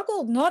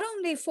struggled not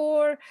only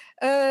for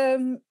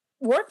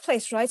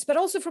workplace rights, but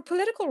also for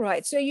political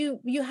rights. So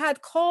you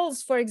had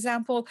calls, for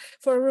example,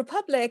 for a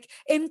republic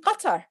in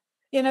Qatar,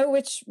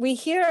 which we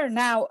hear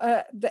now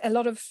a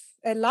lot of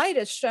light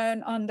is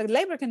shown on the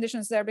labor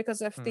conditions there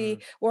because of the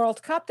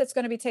World Cup that's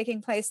going to be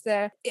taking place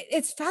there.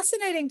 It's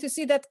fascinating to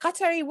see that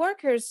Qatari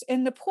workers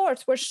in the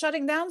ports were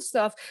shutting down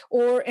stuff,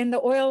 or in the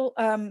oil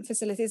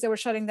facilities, they were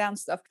shutting down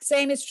stuff.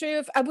 Same is true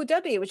of Abu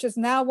Dhabi, which is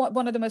now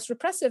one of the most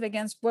repressive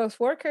against both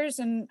workers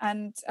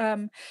and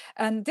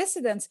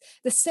dissidents.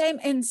 The same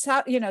in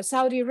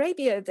Saudi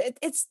Arabia.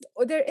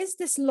 There is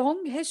this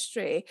long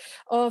history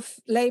of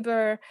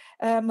labor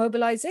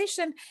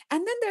mobilization,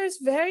 and then there's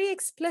very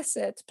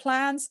explicit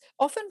plans,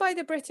 often by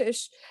the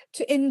British,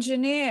 to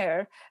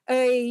engineer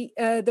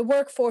the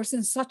workforce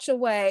in such a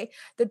way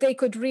that they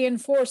could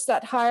reinforce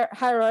that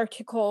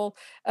hierarchical,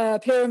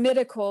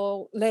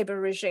 pyramidal labor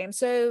regime.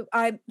 So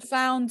I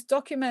found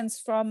documents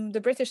from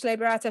the British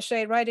Labour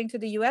Attaché writing to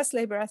the US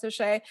Labour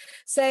Attaché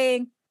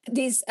saying,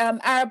 these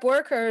Arab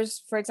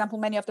workers, for example,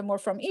 many of them were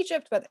from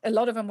Egypt, but a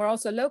lot of them were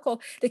also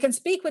local. They can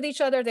speak with each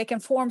other. They can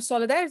form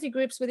solidarity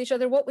groups with each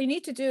other. What we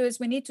need to do is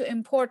we need to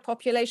import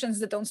populations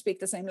that don't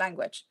speak the same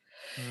language.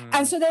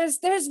 And so there's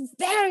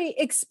very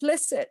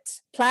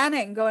explicit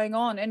planning going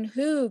on in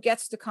who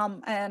gets to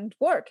come and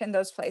work in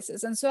those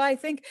places. And so I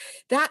think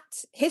that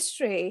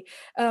history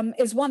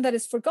is one that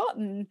is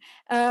forgotten.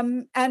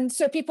 And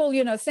so people,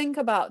 think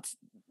about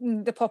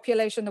the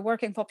population, the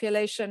working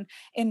population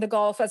in the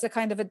Gulf as a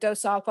kind of a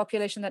docile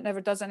population that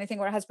never does anything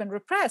or has been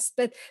repressed.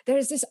 But there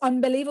is this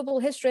unbelievable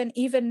history. And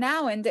even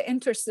now in the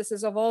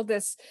interstices of all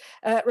this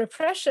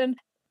repression,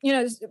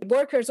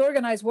 workers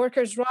organize,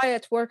 workers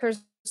riot,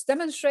 workers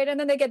demonstrate, and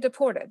then they get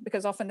deported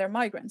because often they're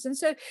migrants. And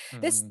so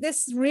this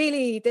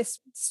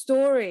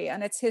story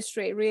and its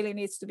history really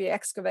needs to be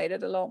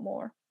excavated a lot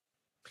more.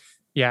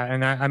 Yeah,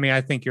 and I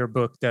think your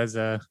book does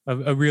a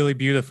really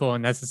beautiful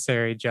and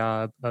necessary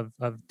job of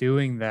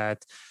doing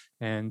that.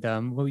 And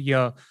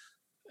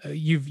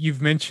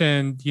you've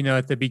mentioned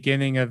at the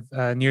beginning of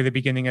near the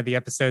beginning of the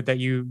episode that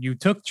you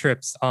took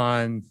trips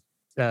on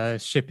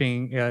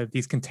shipping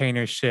these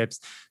container ships.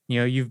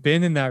 You've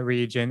been in that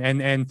region,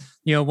 and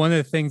one of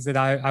the things that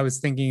I was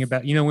thinking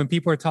about, when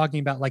people are talking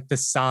about like the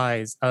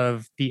size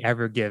of the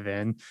Ever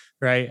Given,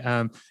 right?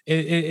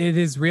 It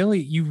is really,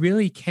 you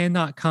really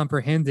cannot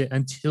comprehend it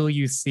until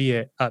you see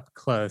it up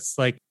close.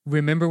 Like,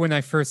 remember when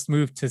I first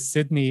moved to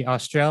Sydney,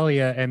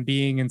 Australia, and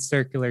being in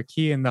Circular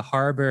Quay in the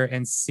harbor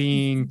and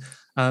seeing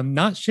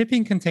not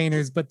shipping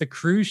containers, but the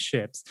cruise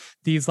ships,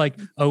 these like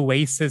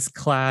Oasis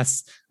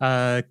class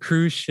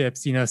cruise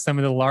ships, some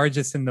of the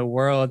largest in the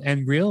world,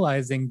 and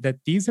realizing that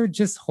these are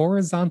just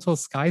horizontal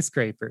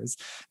skyscrapers.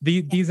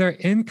 These are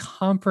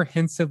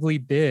incomprehensibly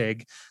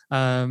big.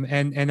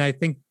 And I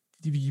think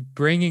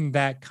bringing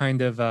that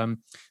kind of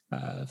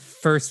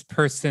first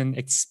person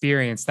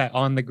experience, that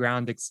on the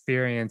ground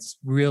experience,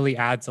 really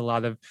adds a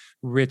lot of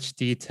rich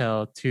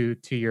detail to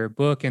your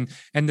book. And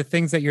the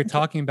things that you're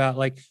talking about,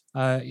 like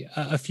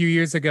a few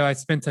years ago, I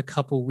spent a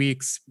couple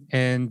weeks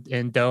in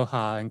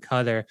Doha in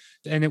Qatar,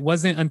 and it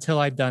wasn't until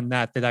I'd done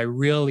that I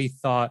really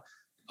thought,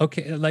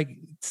 okay, like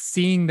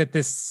seeing that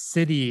this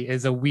city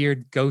is a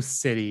weird ghost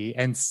city,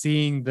 and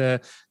seeing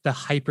the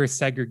hyper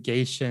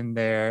segregation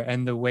there,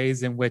 and the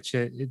ways in which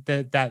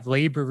that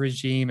labor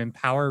regime and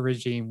power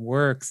regime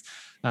works.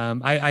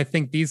 I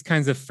think these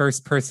kinds of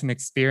first person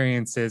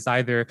experiences,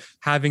 either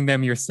having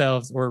them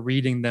yourselves or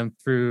reading them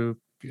through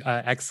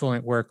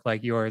excellent work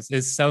like yours,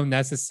 is so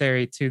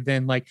necessary to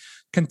then like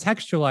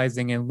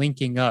contextualizing and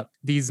linking up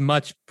these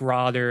much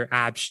broader,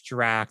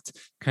 abstract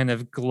kind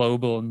of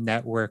global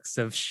networks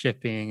of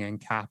shipping and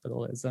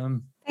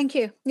capitalism. Thank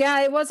you.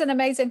 Yeah, it was an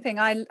amazing thing.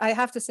 I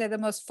have to say the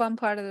most fun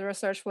part of the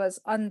research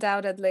was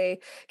undoubtedly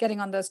getting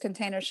on those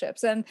container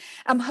ships. And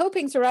I'm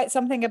hoping to write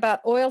something about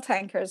oil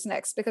tankers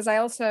next, because I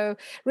also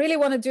really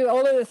want to do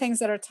all of the things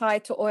that are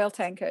tied to oil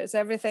tankers,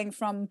 everything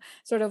from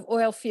sort of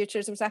oil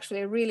futures. There was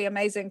actually a really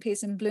amazing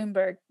piece in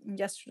Bloomberg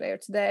yesterday or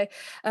today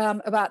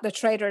about the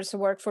traders who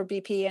work for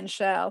BP and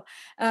Shell,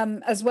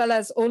 as well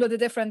as all of the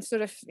different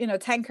sort of,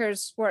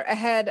 tankers were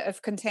ahead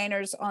of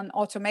containers on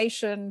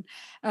automation.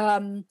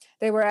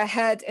 They were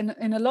ahead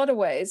in a lot of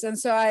ways. And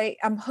so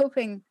I'm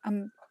hoping,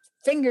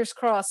 fingers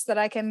crossed, that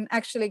I can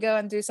actually go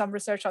and do some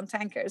research on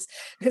tankers,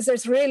 because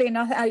there's really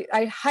nothing.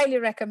 I highly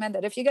recommend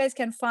it. If you guys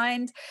can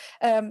find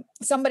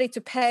somebody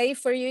to pay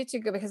for you to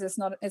go, because it's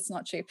not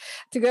cheap,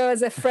 to go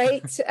as a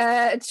freight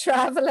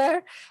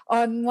traveler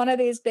on one of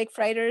these big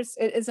freighters,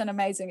 it is an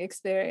amazing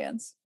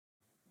experience.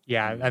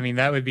 Yeah, I mean,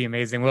 that would be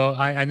amazing. Well,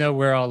 I know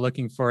we're all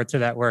looking forward to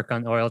that work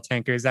on oil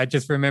tankers. I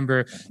just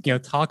remember,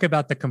 talk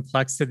about the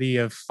complexity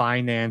of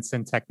finance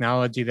and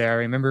technology there. I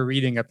remember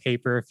reading a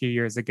paper a few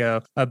years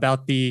ago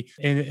about the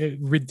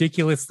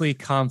ridiculously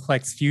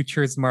complex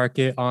futures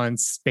market on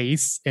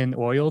space and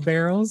oil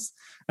barrels.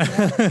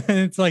 Yeah.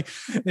 It's like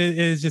it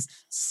is just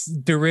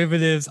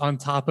derivatives on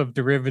top of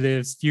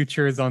derivatives,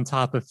 futures on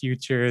top of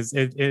futures.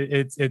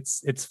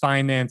 It's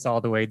finance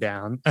all the way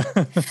down.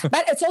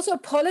 But it's also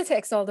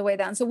politics all the way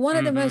down. So one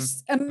of the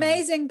most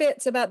amazing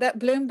bits about that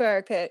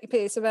Bloomberg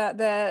piece about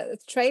the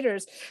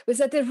traders was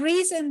that the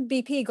reason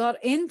BP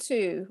got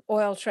into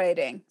oil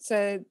trading,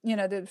 so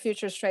the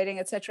futures trading,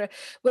 etc.,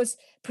 was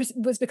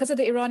because of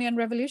the Iranian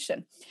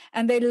Revolution,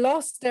 and they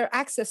lost their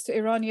access to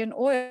Iranian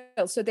oil,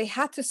 so they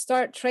had to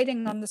start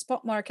trading on the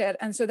spot market.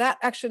 And so that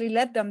actually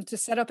led them to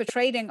set up a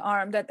trading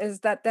arm that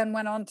then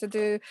went on to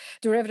do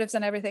derivatives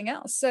and everything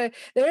else. So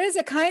there is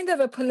a kind of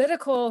a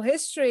political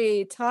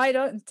history tied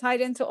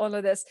into all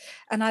of this,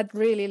 and I'd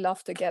really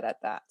love to get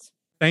at that.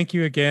 Thank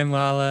you again,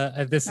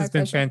 Lala. This has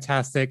been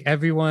fantastic.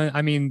 Everyone,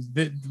 I mean,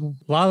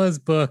 Lala's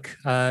book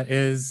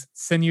is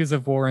Sinews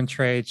of War and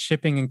Trade,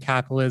 Shipping and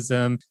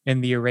Capitalism in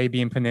the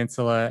Arabian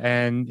Peninsula.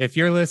 And if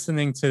you're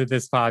listening to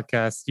this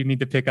podcast, you need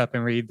to pick up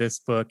and read this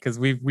book, because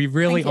we've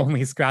really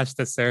only scratched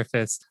the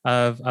surface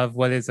of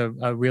what is a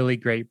really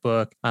great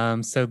book.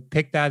 So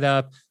pick that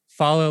up.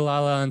 Follow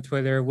Lala on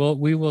Twitter.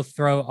 We will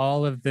throw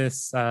all of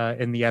this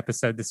in the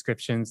episode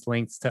descriptions,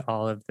 links to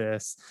all of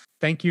this.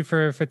 Thank you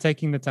for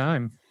taking the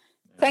time.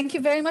 Thank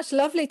you very much.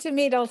 Lovely to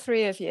meet all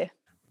three of you.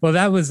 Well,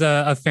 that was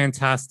a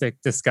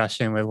fantastic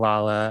discussion with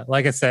Lala.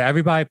 Like I said,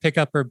 everybody pick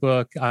up her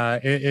book.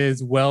 It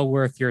is well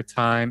worth your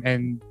time,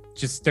 and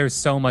just there's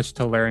so much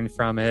to learn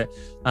from it.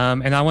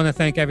 And I want to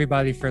thank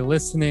everybody for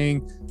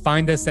listening.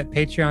 Find us at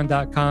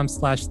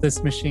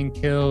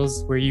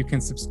patreon.com/thismachinekills, where you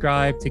can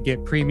subscribe to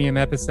get premium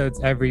episodes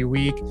every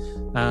week.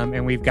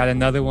 And we've got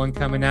another one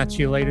coming at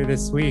you later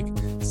this week.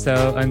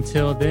 So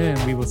until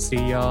then, we will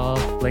see y'all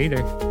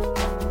later.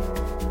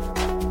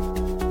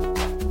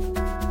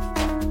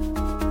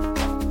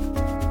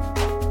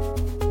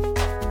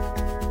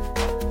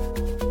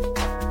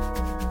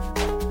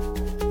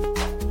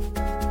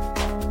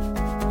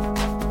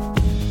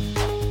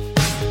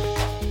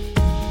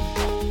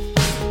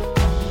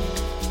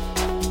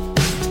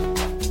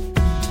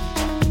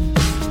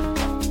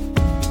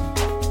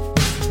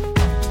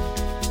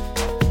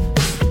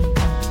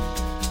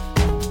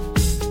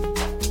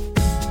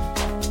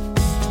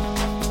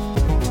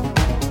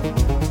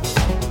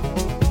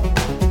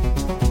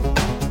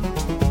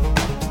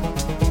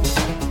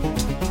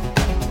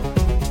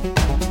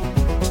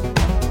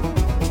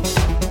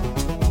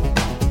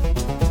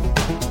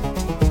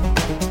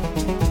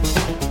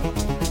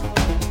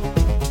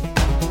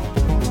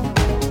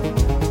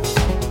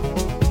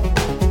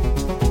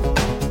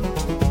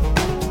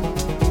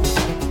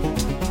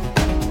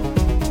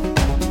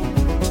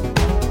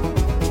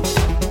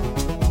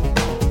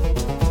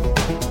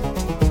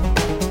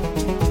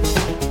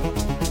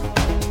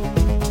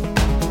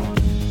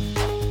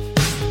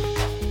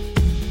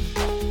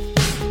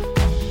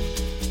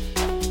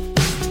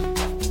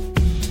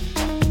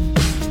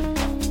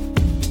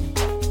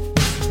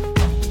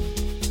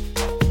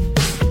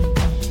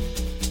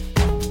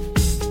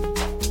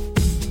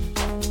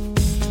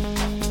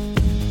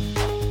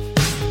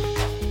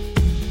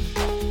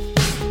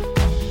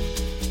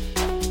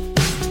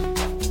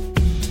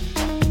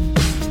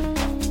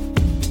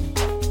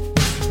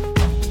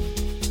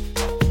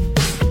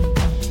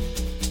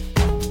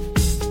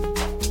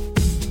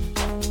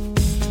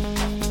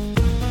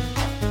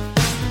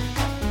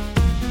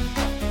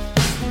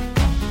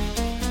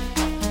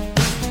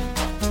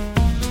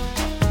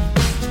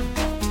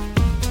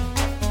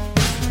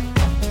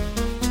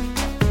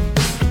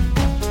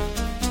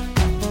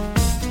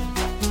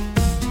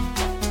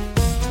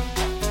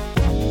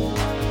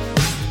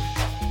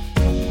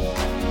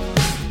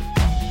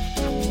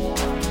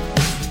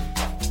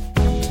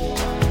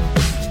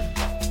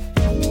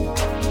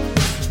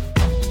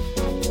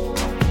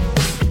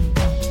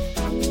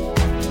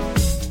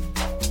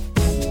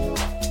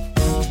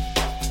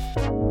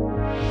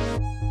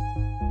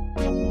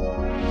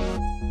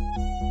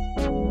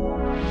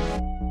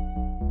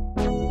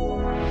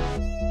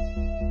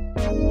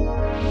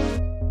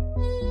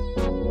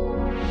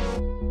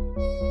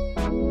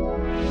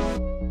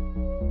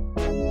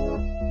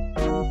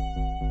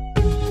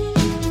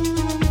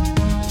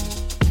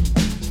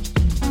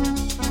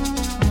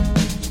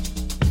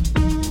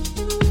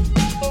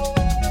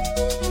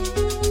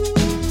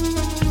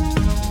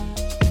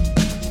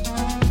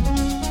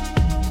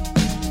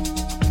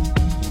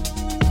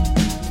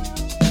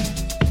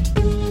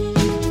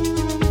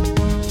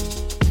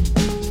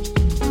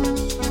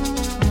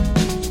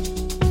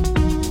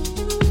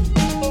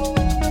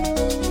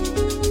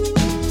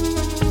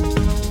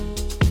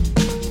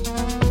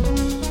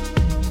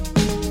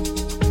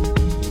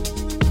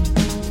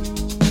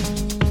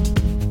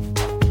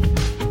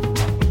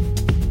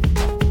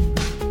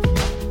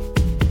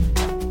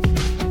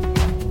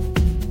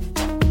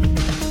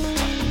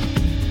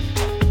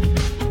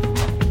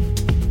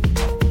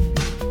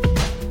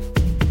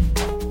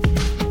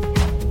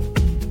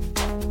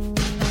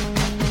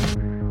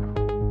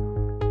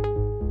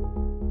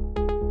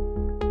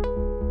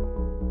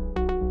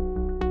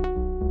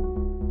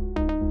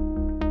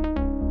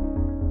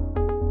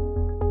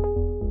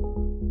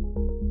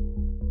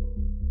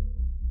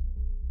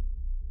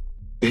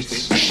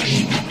 This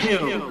machine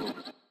kills.